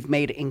culture, we've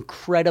made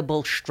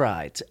incredible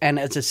strides. And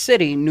as a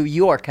city, New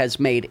York has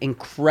made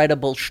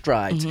incredible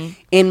strides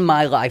in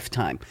my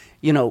lifetime.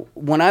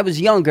 When I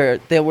was younger,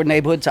 there were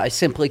neighborhoods I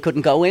simply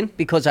couldn't go in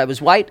because I was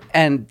white.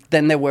 And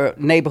then there were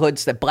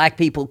neighborhoods that black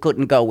people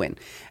couldn't go in.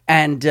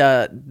 And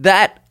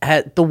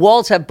the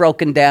walls have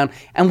broken down,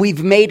 and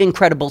we've made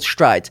incredible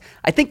strides.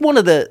 I think one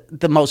of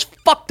the most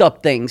fucked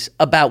up things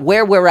about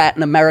where we're at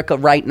in America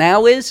right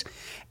now is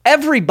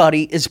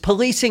everybody is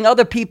policing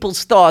other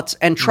people's thoughts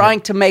and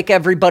trying to make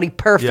everybody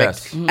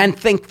perfect and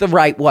think the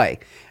right way.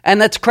 And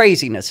that's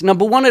craziness.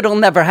 Number one, it'll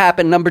never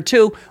happen. Number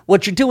two,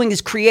 what you're doing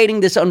is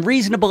creating this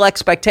unreasonable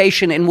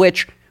expectation in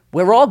which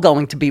we're all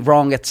going to be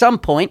wrong at some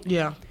point.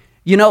 Yeah.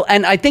 You know,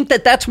 and I think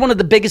that that's one of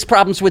the biggest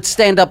problems with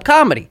stand-up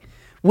comedy,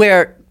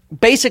 where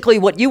basically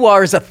what you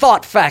are is a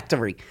thought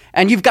factory,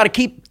 and you've got to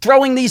keep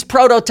throwing these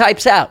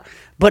prototypes out.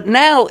 But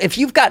now, if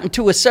you've gotten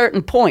to a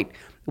certain point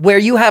where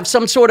you have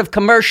some sort of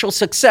commercial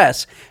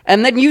success,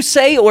 and then you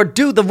say or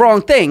do the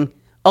wrong thing,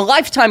 a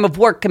lifetime of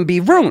work can be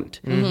ruined.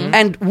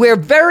 And we're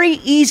very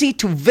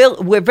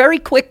we're very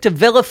quick to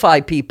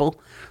vilify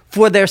people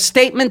for their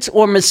statements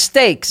or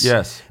mistakes.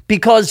 Yes.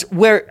 Because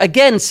we're,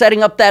 again,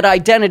 setting up that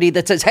identity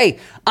that says, hey,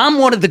 I'm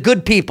one of the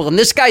good people, and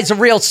this guy's a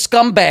real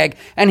scumbag.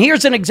 And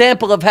here's an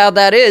example of how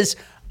that is.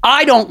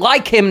 I don't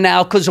like him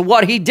now because of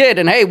what he did.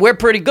 And hey, we're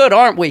pretty good,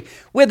 aren't we?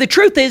 Where the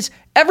truth is,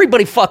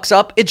 everybody fucks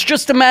up. It's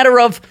just a matter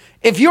of,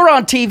 if you're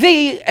on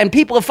TV and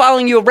people are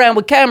following you around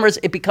with cameras,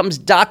 it becomes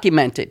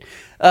documented.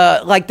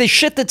 Like this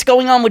shit that's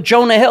going on with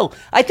Jonah Hill.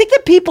 I think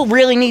that people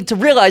really need to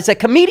realize that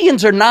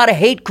comedians are not a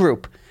hate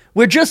group.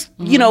 We're just,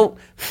 you know,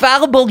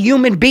 fallible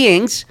human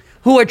beings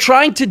who are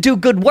trying to do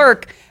good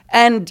work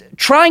and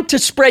trying to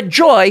spread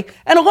joy.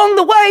 And along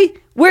the way,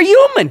 we're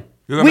human.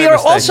 We are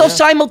also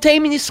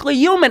simultaneously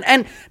human.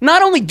 And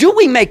not only do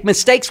we make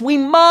mistakes, we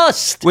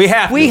must. We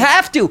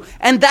have to.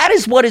 And that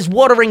is what is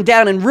watering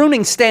down and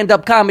ruining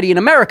stand-up comedy in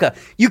America.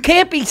 You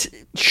can't be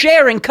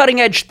sharing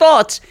cutting-edge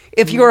thoughts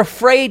if you're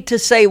afraid to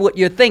say what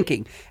you're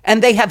thinking.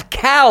 And they have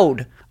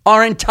cowed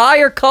our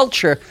entire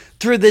culture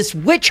through this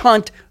witch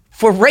hunt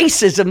for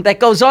racism that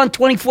goes on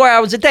 24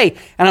 hours a day.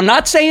 And I'm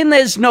not saying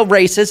there's no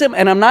racism,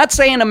 and I'm not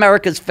saying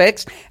America's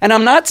fixed, and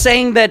I'm not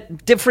saying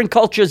that different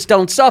cultures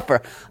don't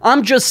suffer.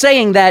 I'm just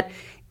saying that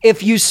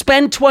if you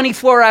spend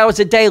 24 hours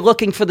a day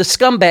looking for the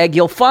scumbag,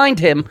 you'll find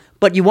him,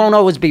 but you won't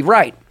always be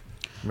right.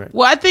 Right.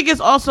 Well, I think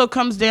it also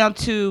comes down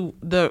to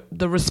the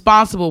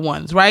responsible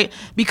ones, right?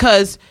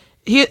 Because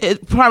here,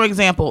 prime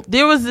example,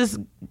 there was this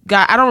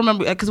guy, I don't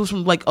remember, because it was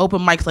from like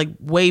open mics like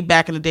way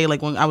back in the day,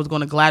 like when I was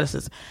going to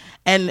Gladys's.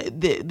 And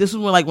this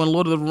was when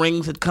Lord of the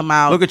Rings had come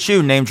out. Look at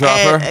you, name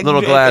dropper,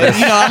 little Gladys.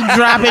 You know, I'm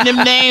dropping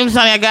them names,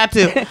 honey. I got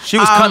to. She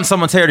was cutting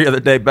someone's hair the other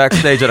day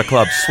backstage at a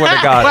club. Swear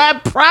to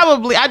God.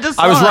 Probably. I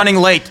was running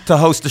late to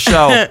host the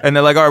show, and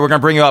they're like, "All right, we're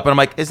gonna bring you up." And I'm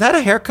like, "Is that a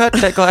haircut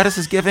that Gladys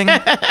is giving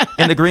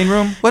in the green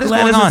room? What is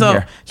Gladys going on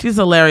here?" She's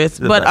hilarious.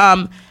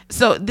 But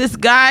so this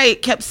guy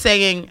kept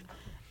saying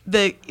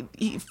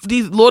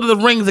these Lord of the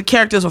Rings, the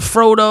characters of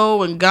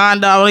Frodo and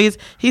Gandalf.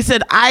 He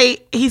said I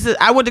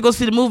went to go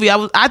see the movie.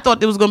 I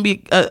thought there was going to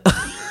be a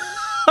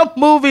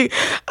movie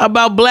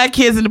about black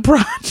kids in the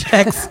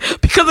projects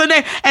because of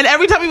that. And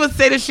every time he would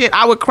say this shit,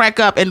 I would crack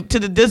up, and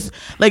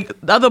the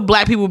other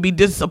black people would be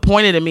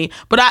disappointed in me.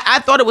 But I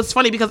thought it was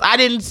funny because I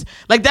didn't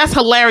that's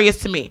hilarious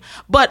to me.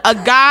 But a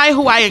guy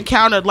who I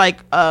encountered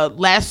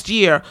last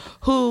year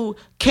who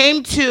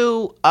came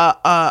to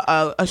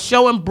a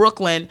show in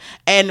Brooklyn,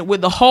 and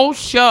with the whole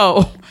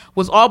show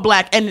was all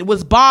black and it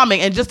was bombing,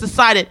 and just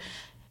decided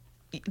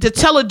to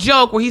tell a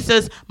joke where he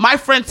says, my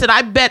friend said,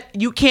 I bet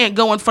you can't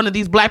go in front of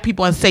these black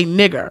people and say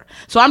nigger.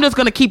 So I'm just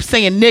going to keep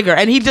saying nigger.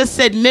 And he just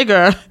said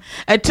nigger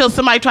until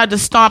somebody tried to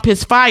stomp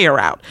his fire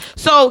out.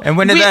 So, and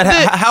when did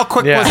how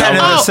quick was that in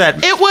the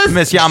set? It was,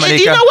 Miss Yamanika?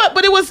 You know what?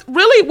 But it was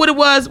really what it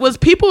was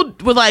people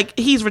were like,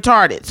 he's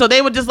retarded. So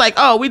they were just like,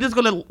 oh, we're just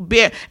going to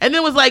bear. And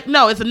then it was like,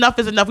 no, it's enough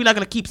is enough. We're not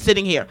going to keep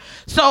sitting here.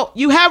 So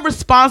you have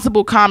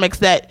responsible comics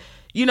that,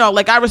 you know,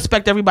 I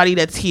respect everybody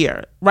that's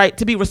here, right,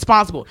 to be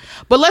responsible.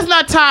 But let's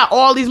not tie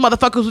all these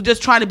motherfuckers who are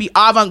just trying to be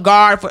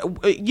avant-garde.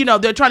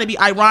 They're trying to be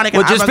ironic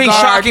and just being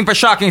shocking for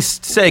shocking's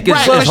sake is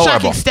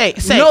horrible.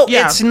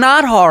 It's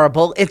not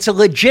horrible. It's a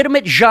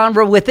legitimate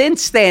genre within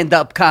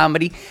stand-up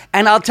comedy,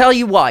 and I'll tell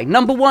you why.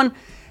 Number one,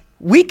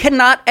 we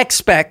cannot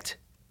expect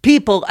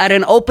people at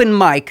an open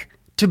mic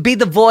to be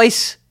the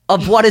voice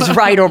of what is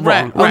right or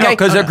wrong. Right. Okay,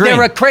 because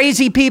there are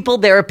crazy people.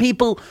 There are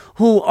people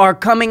who are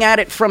coming at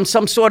it from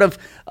some sort of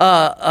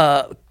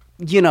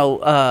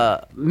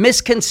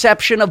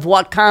misconception of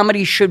what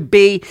comedy should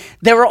be.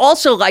 There are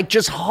also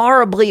just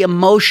horribly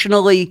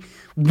emotionally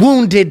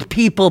wounded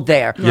people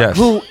there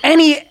who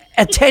any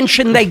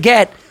attention they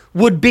get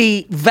would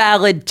be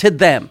valid to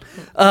them.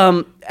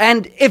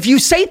 And if you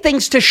say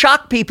things to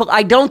shock people,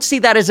 I don't see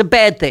that as a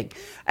bad thing.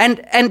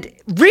 And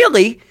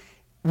really,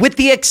 with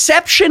the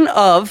exception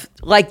of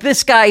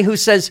this guy who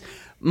says,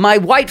 my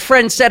white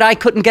friend said I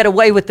couldn't get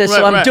away with this,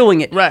 so I'm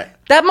doing it. Right.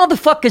 That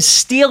motherfucker's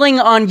stealing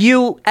on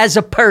you as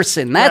a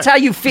person. That's how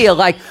you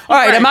feel. All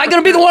right, am I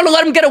going to be the one to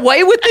let him get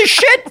away with this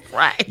shit?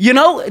 Right. You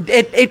know,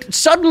 it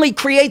suddenly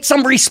creates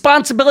some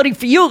responsibility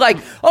for you.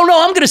 Oh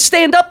no, I'm going to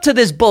stand up to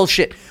this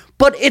bullshit.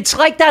 But it's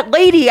like that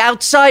lady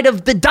outside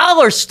of the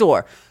dollar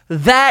store.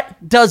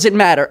 That doesn't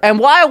matter. And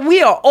while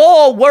we are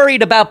all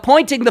worried about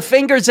pointing the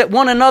fingers at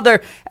one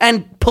another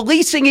and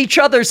policing each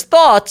other's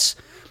thoughts,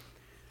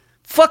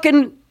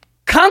 fucking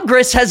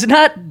Congress has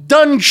not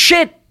done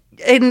shit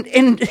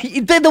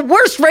they're the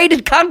worst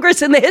rated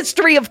Congress in the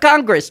history of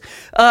Congress.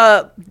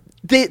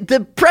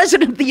 The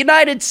president of the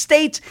United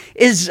States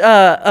is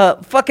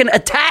fucking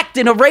attacked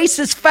in a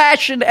racist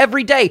fashion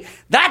every day.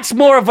 That's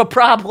more of a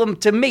problem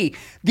to me.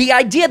 The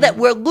idea that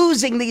we're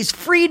losing these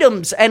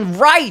freedoms and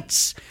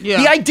rights.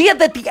 Yeah. The idea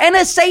that the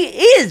NSA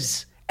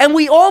is, and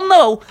we all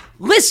know,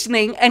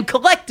 listening and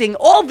collecting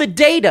all the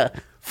data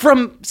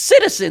from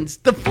citizens.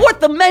 The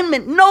Fourth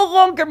Amendment no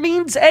longer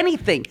means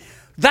anything.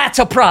 That's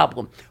a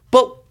problem.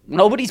 But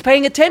nobody's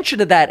paying attention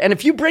to that. And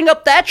if you bring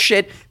up that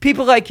shit,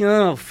 people are like,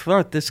 oh,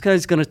 fuck, this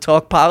guy's going to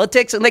talk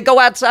politics. And they go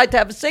outside to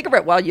have a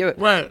cigarette while you're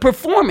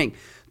performing.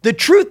 The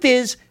truth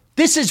is,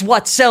 this is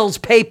what sells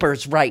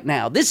papers right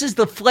now. This is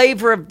the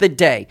flavor of the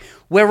day.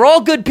 We're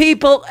all good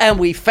people, and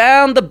we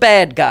found the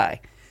bad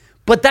guy.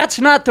 But that's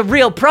not the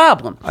real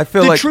problem.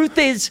 The truth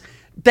is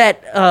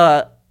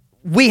that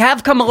we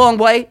have come a long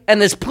way,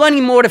 and there's plenty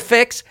more to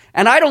fix.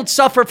 And I don't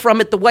suffer from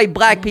it the way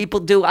black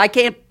people do. I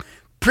can't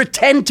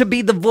pretend to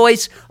be the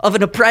voice of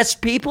an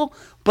oppressed people,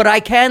 but I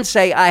can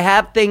say I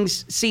have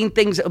seen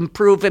things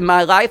improve in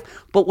my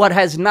life. But what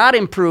has not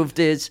improved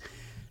is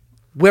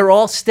we're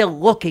all still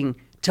looking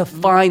to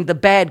find the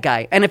bad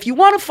guy. And if you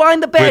want to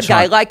find the bad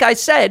guy, like I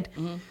said,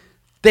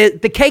 the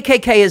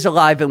KKK is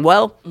alive and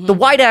well. The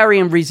white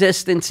Aryan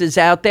resistance is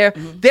out there.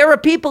 There are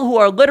people who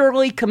are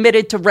literally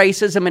committed to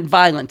racism and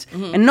violence.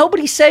 And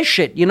nobody says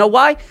shit. You know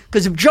why?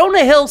 Because if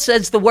Jonah Hill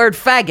says the word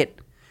faggot,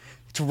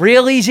 it's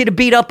real easy to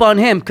beat up on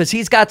him because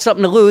he's got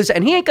something to lose,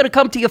 and he ain't going to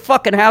come to your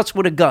fucking house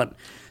with a gun.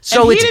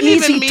 So it's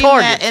easy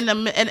target.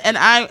 And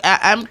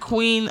I'm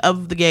queen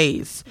of the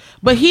gays,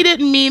 but he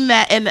didn't mean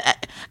that. And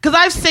because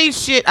I've saved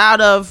shit out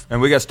of.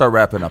 And we got to start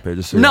wrapping up here.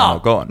 Just so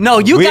go on. No,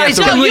 you guys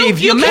can leave.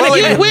 You'll be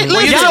married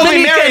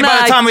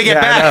by the time we get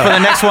back for the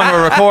next one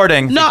we're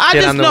recording. No, I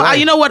just know.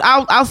 You know what?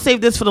 I'll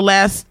save this for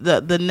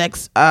the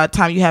next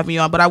time you have me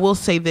on. But I will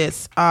say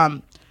this.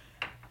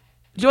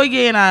 Joy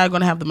Gay and I are going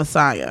to have the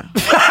Messiah.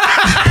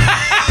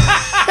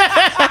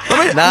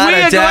 Not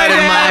a doubt in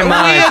my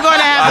mind. We are going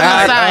to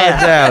have the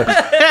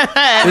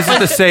Messiah. This is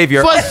the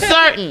Savior. For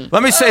certain.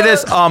 Let me say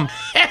this. We're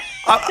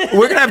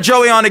going to have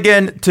Joey on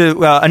again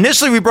to,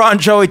 initially we brought in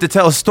Joey to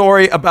tell a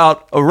story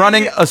about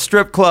running a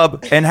strip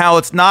club and how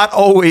it's not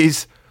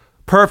always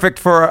perfect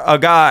for a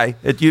guy.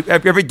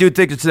 Every dude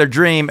thinks it's their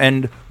dream,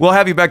 and we'll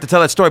have you back to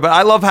tell that story. But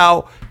I love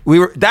how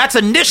that's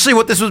initially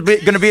what this was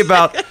going to be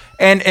about.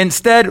 And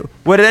instead,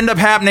 what ended up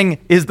happening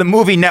is the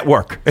movie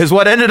Network is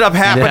what ended up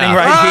happening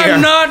right here.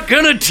 I'm not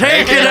going to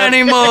take it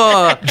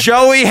anymore.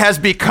 Joey has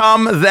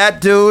become that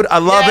dude. I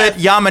love it.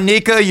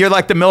 Yamanika, you're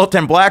like the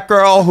militant black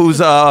girl who's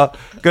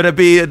going to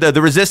be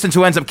the resistance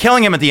who ends up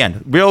killing him at the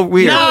end. Real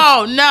weird.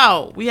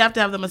 No. We have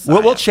to have the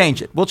Messiah. We'll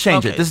change it. We'll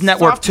change it. This is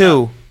Network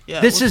 2. Yeah,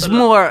 this is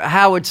more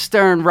Howard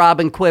Stern,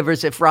 Robin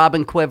Quivers, if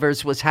Robin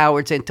Quivers was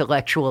Howard's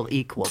intellectual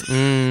equal.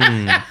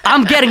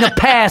 I'm getting a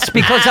pass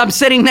because I'm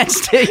sitting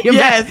next to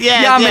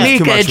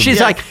Yamanika, and she's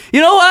like,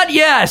 you know what?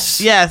 Yes,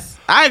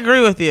 I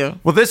agree with you.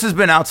 Well, this has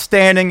been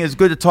outstanding. It's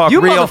good to talk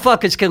you real. You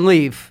motherfuckers can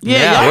leave.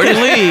 Yeah, y'all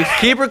can leave.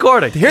 Keep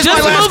recording. Just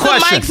move the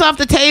mics off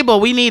the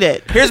table. We need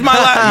it. Here's my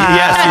last.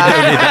 Yes, you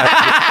do need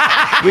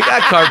that. We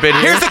got carpet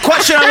here. Here's the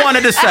question I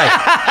wanted to say,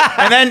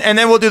 and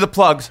then we'll do the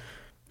plugs.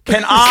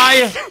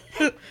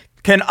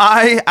 Can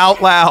I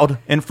out loud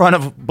in front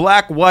of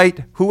black,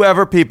 white,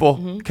 whoever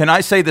people, can I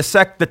say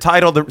the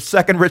title, the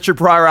second Richard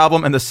Pryor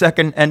album and the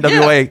second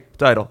NWA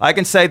title? I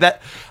can say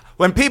that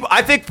when people,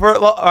 I think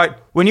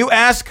when you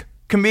ask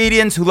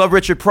comedians who love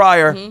Richard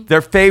Pryor,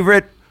 their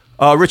favorite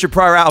Richard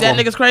Pryor album.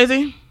 That nigga's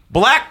crazy?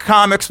 Black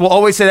comics will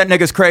always say that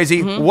nigga's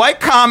crazy. White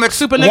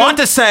comics want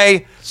to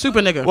say super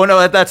nigga. Well,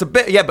 no, that's a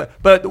bit,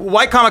 but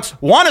white comics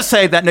want to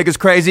say that nigga's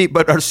crazy,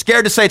 but are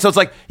scared to say it. So it's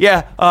like,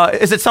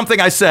 is it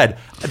something I said?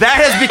 That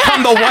has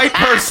become the white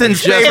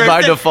person's favorite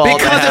by default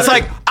because it's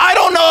like I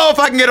don't know if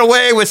I can get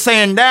away with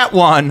saying that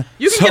one.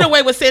 You can get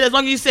away with saying it as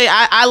long as you say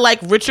I like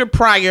Richard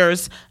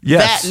Pryor's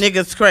that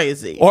nigga's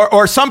crazy.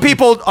 Or some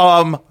people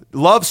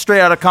love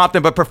Straight Outta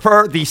Compton, but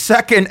prefer the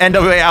second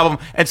NWA album,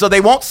 and so they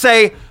won't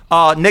say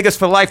Niggas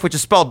for Life, which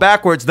is spelled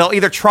backwards. They'll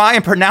either try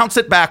and pronounce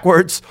it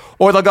backwards,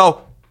 or they'll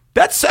go,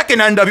 that second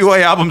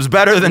NWA album's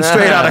better than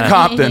Straight Outta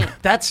Compton.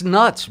 That's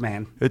nuts,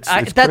 man. It's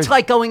that's crazy.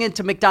 Like going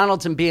into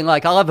McDonald's and being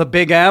like, I'll have a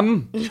big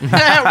M. Right.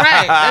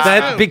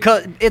 That's true.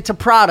 Because it's a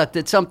product.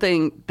 It's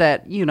something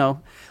that,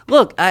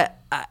 look, I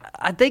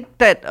think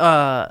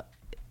that,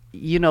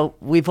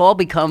 we've all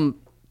become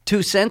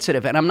too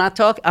sensitive, and I'm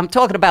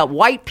talking about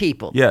white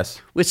people.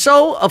 Yes. We're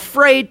so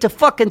afraid to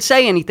fucking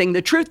say anything.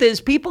 The truth is,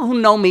 people who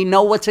know me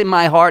know what's in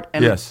my heart,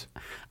 and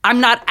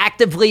I'm not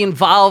actively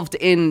involved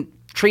in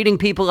treating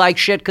people like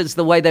shit because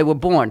the way they were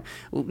born,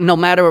 no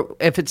matter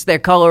if it's their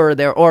color or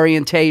their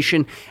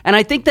orientation. And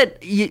I think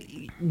that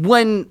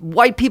when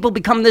white people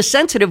become this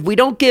sensitive, we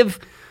don't give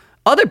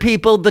other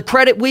people the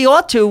credit we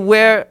ought to,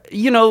 where,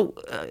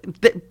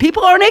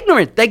 people aren't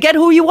ignorant. They get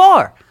who you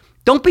are.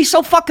 Don't be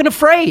so fucking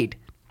afraid.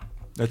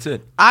 That's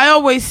it. I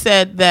always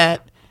said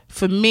that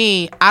for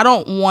me, I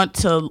don't want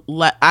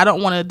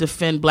to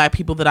defend black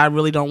people that I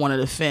really don't want to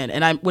defend.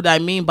 And what I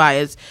mean by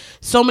is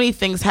so many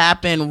things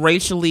happen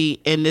racially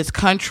in this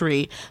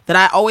country that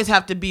I always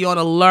have to be on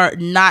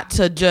alert not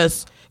to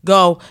just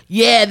go,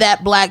 yeah,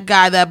 that black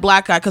guy,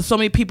 because so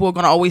many people are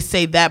going to always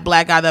say that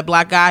black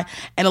guy.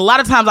 And a lot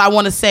of times I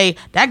want to say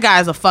that guy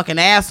is a fucking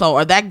asshole,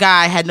 or that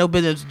guy had no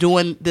business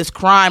doing this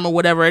crime, or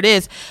whatever it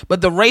is. But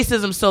the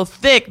racism's so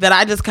thick that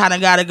I just kind of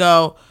got to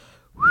go,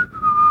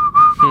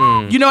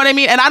 you know what I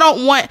mean? And I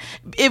don't want,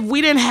 if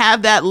we didn't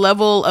have that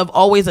level of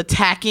always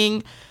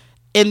attacking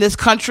in this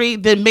country,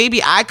 then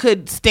maybe I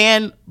could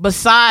stand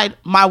beside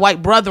my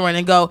white brethren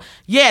and go,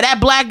 yeah, that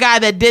black guy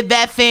that did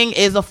that thing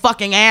is a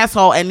fucking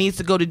asshole and needs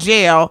to go to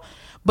jail.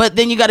 But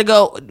then you got to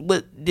go,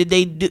 did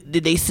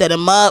they set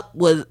him up?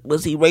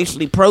 Was he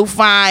racially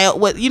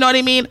profiled? You know what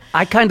I mean?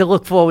 I kind of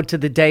look forward to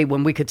the day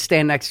when we could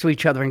stand next to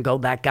each other and go,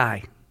 that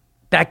guy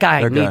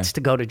needs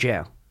to go to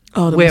jail.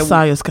 Oh, the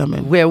Messiah's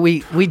coming. Where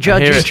we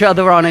judge each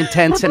other on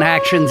intents and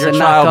actions. Your and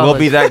child not will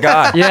be that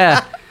guy.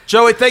 Yeah.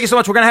 Joey, thank you so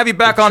much. We're going to have you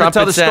back on to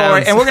tell the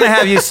story, and we're going to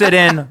have you sit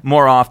in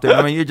more often.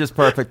 I mean, you're just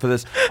perfect for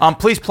this.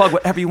 Please plug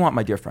whatever you want,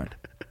 my dear friend.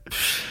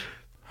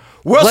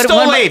 We'll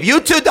still leave.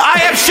 You two, I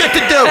have shit to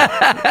do.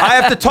 I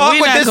have to talk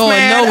with this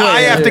man. Nowhere.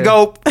 I have to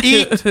go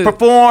eat,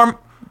 perform.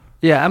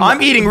 Yeah,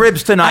 I'm eating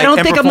ribs tonight. I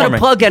don't think I'm going to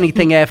plug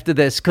anything after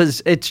this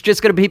because it's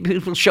just going to be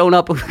people showing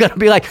up who are going to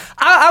be like,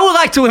 I would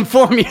like to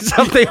inform you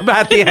something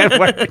about the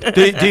N-word.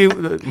 Do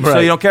you? So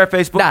you don't care?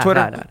 Facebook,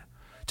 Twitter? No.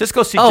 Just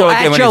go see Joey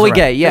Gay. At Joey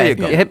Gay. Yeah, there you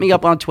go. Hit me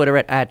up on Twitter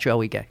at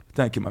Joey Gay.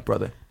 Thank you, my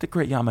brother. The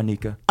great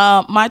Yamanika.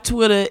 My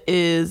Twitter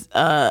is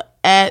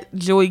at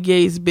Joey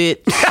Gay's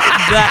bitch.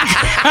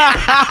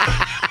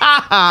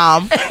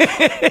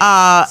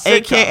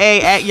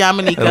 AKA at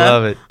Yamanika. I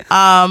love it.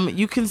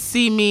 You can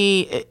see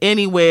me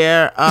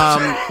anywhere,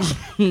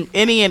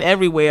 any and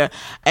everywhere,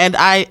 and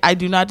I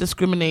do not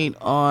discriminate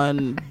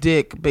on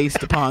dick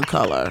based upon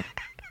color.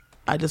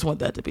 I just want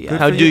that to be out.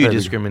 How do you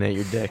discriminate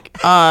your dick?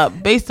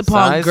 Based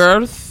upon size?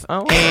 Girth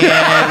and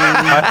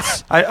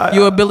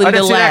your ability I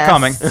didn't to see that last.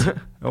 coming.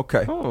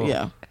 Okay. Oh.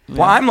 Yeah.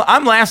 Well,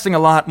 I'm lasting a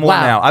lot more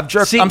now. I'm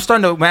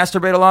starting to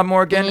masturbate a lot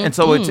more again, and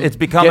so it's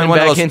becoming Getting one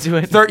back of those. into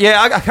it?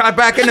 I got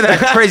back into that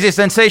crazy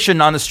sensation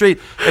on the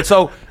street, and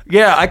so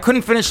I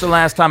couldn't finish the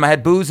last time. I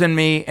had booze in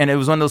me, and it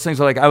was one of those things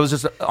where, like, I was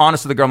just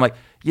honest with the girl. I'm like,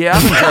 yeah,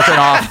 I've been jerking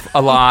off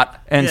a lot,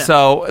 and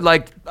so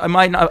like I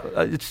might not.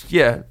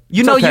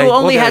 You know, you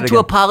only had to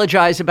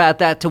apologize about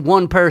that to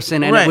one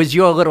person, and it was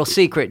your little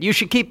secret. You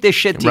should keep this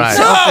shit to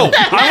yourself. No,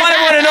 I want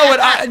everyone to know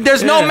it.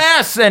 There's no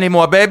masks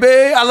anymore, baby.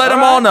 I let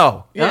them all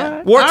know.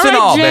 Yeah. Warts and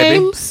all,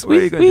 James.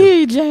 baby. We hear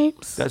you,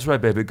 James. That's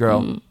right, baby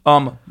girl.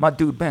 My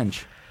dude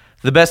Benj.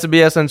 The best of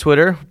BS on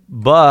Twitter,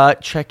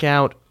 but check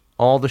out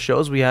all the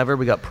shows we have here.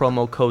 We got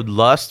promo code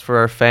LUST for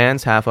our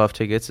fans, half off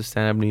tickets to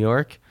Stand Up New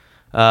York.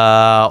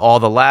 All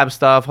the lab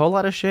stuff, whole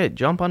lot of shit.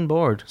 Jump on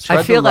board.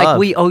 I feel like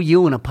we owe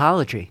you an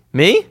apology.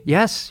 Me?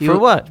 Yes. For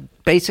what?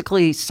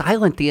 Basically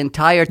silent the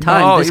entire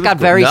time. No, this got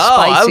very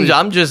spicy.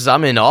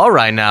 I'm in awe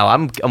right now.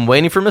 I'm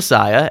waiting for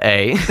Messiah.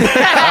 It's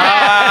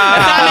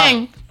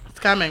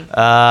coming.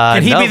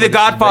 Can he be the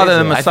godfather of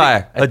the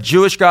Messiah? A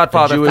Jewish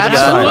godfather.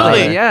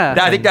 Absolutely. Yeah.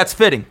 I think that's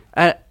fitting.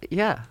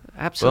 Yeah.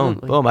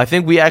 Absolutely. Boom. I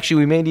think we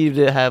may need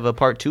to have a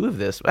part 2 of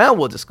this. Well,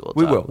 we'll just go.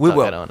 We will.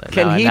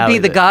 Can he be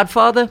the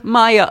godfather?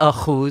 Maya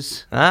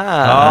Ahuz. And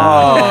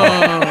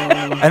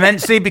then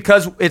see,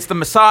 because it's the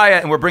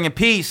Messiah and we're bringing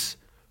peace,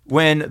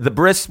 when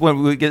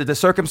we get the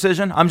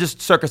circumcision, I'm just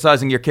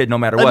circumcising your kid no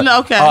matter what.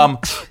 Okay.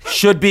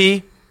 Should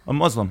be a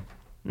Muslim.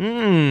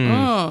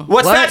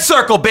 What's that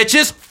circle,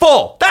 bitches?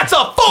 Full. That's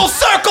a full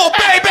circle,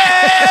 baby.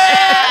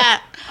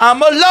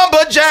 I'm a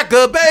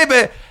lumberjacker,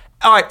 baby.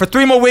 All right, for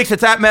 3 more weeks,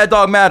 it's at Mad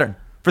Dog Mattern.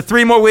 For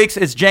 3 more weeks,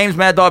 it's James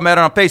Mad Dog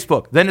Mattern on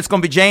Facebook. Then it's going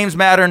to be James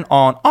Mattern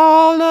on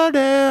all of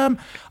them.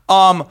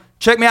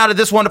 Check me out at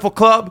this wonderful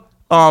club.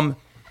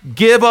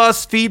 Give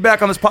us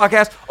feedback on this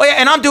podcast. Oh, yeah,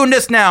 and I'm doing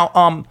this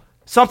now.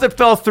 Something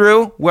fell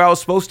through where I was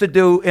supposed to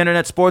do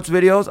internet sports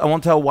videos. I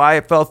won't tell why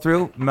it fell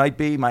through. It might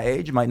be my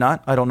age. It might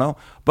not. I don't know.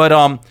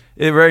 But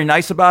they're very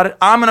nice about it.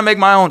 I'm going to make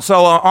my own.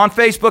 So on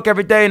Facebook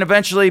every day, and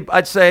eventually,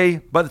 I'd say,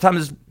 by the time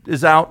this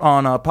is out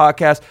on a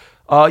podcast,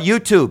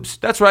 YouTubes.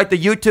 That's right, the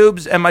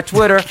YouTubes and my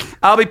Twitter.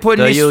 I'll be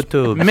putting these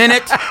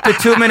minute to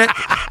 2 minute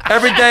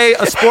every day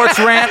a sports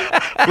rant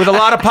with a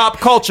lot of pop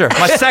culture.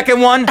 My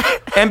second one,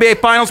 NBA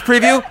Finals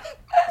preview.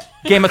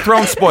 Game of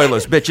Thrones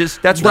spoilers, bitches.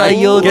 That's right.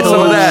 Get some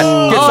of that.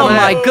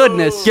 My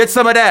goodness. Get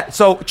some of that.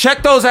 So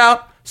check those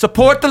out.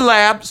 Support the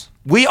labs.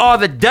 We are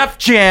the Def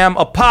Jam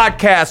of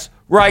podcasts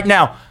right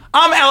now.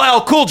 I'm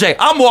LL Cool J.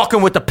 I'm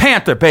walking with the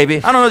Panther, baby.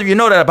 I don't know if you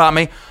know that about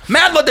me.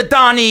 Madla to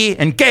Donnie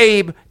and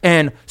Gabe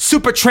and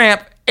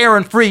Supertramp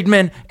Aaron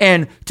Friedman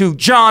and to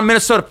John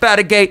Minnesota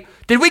Fatigate.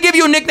 Did we give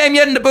you a nickname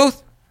yet in the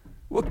booth?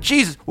 Well,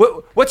 Jesus.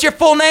 What's your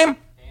full name?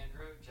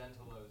 Andrew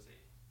Gentilozzi.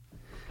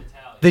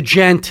 The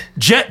Gent.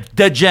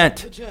 The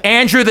Gent.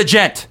 Andrew the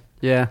Gent.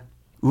 Yeah.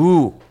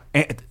 Ooh.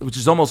 which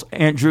is almost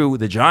Andrew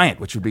the Giant,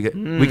 which would be good.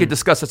 We could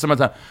discuss that some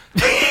other time.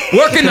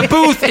 Working the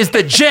booth is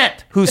the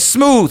gent who's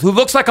smooth, who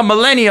looks like a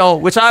millennial,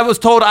 which I was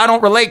told I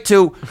don't relate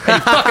to, and he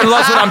fucking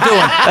loves what I'm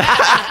doing.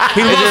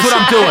 He loves what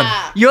I'm doing.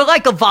 You're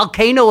like a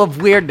volcano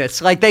of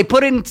weirdness. Like they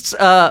put in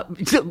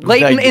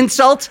latent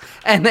insults,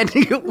 and then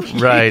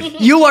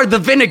you are the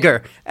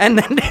vinegar, and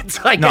then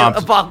it's like a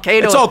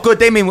volcano. It's all good.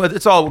 They mean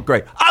it's all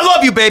great. I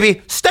love you,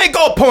 baby. Stay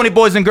gold, pony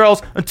boys and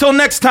girls. Until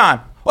next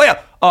time. Oh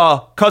yeah.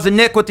 Cousin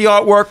Nick with the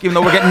artwork, even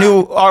though we're getting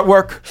new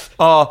artwork,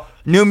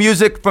 new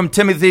music from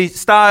Timothy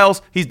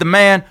Styles. He's the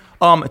man.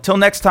 Until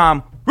next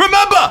time,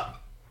 remember,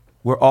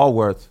 we're all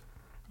worth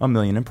 $1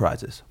 million in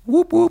prizes.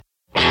 Whoop, whoop.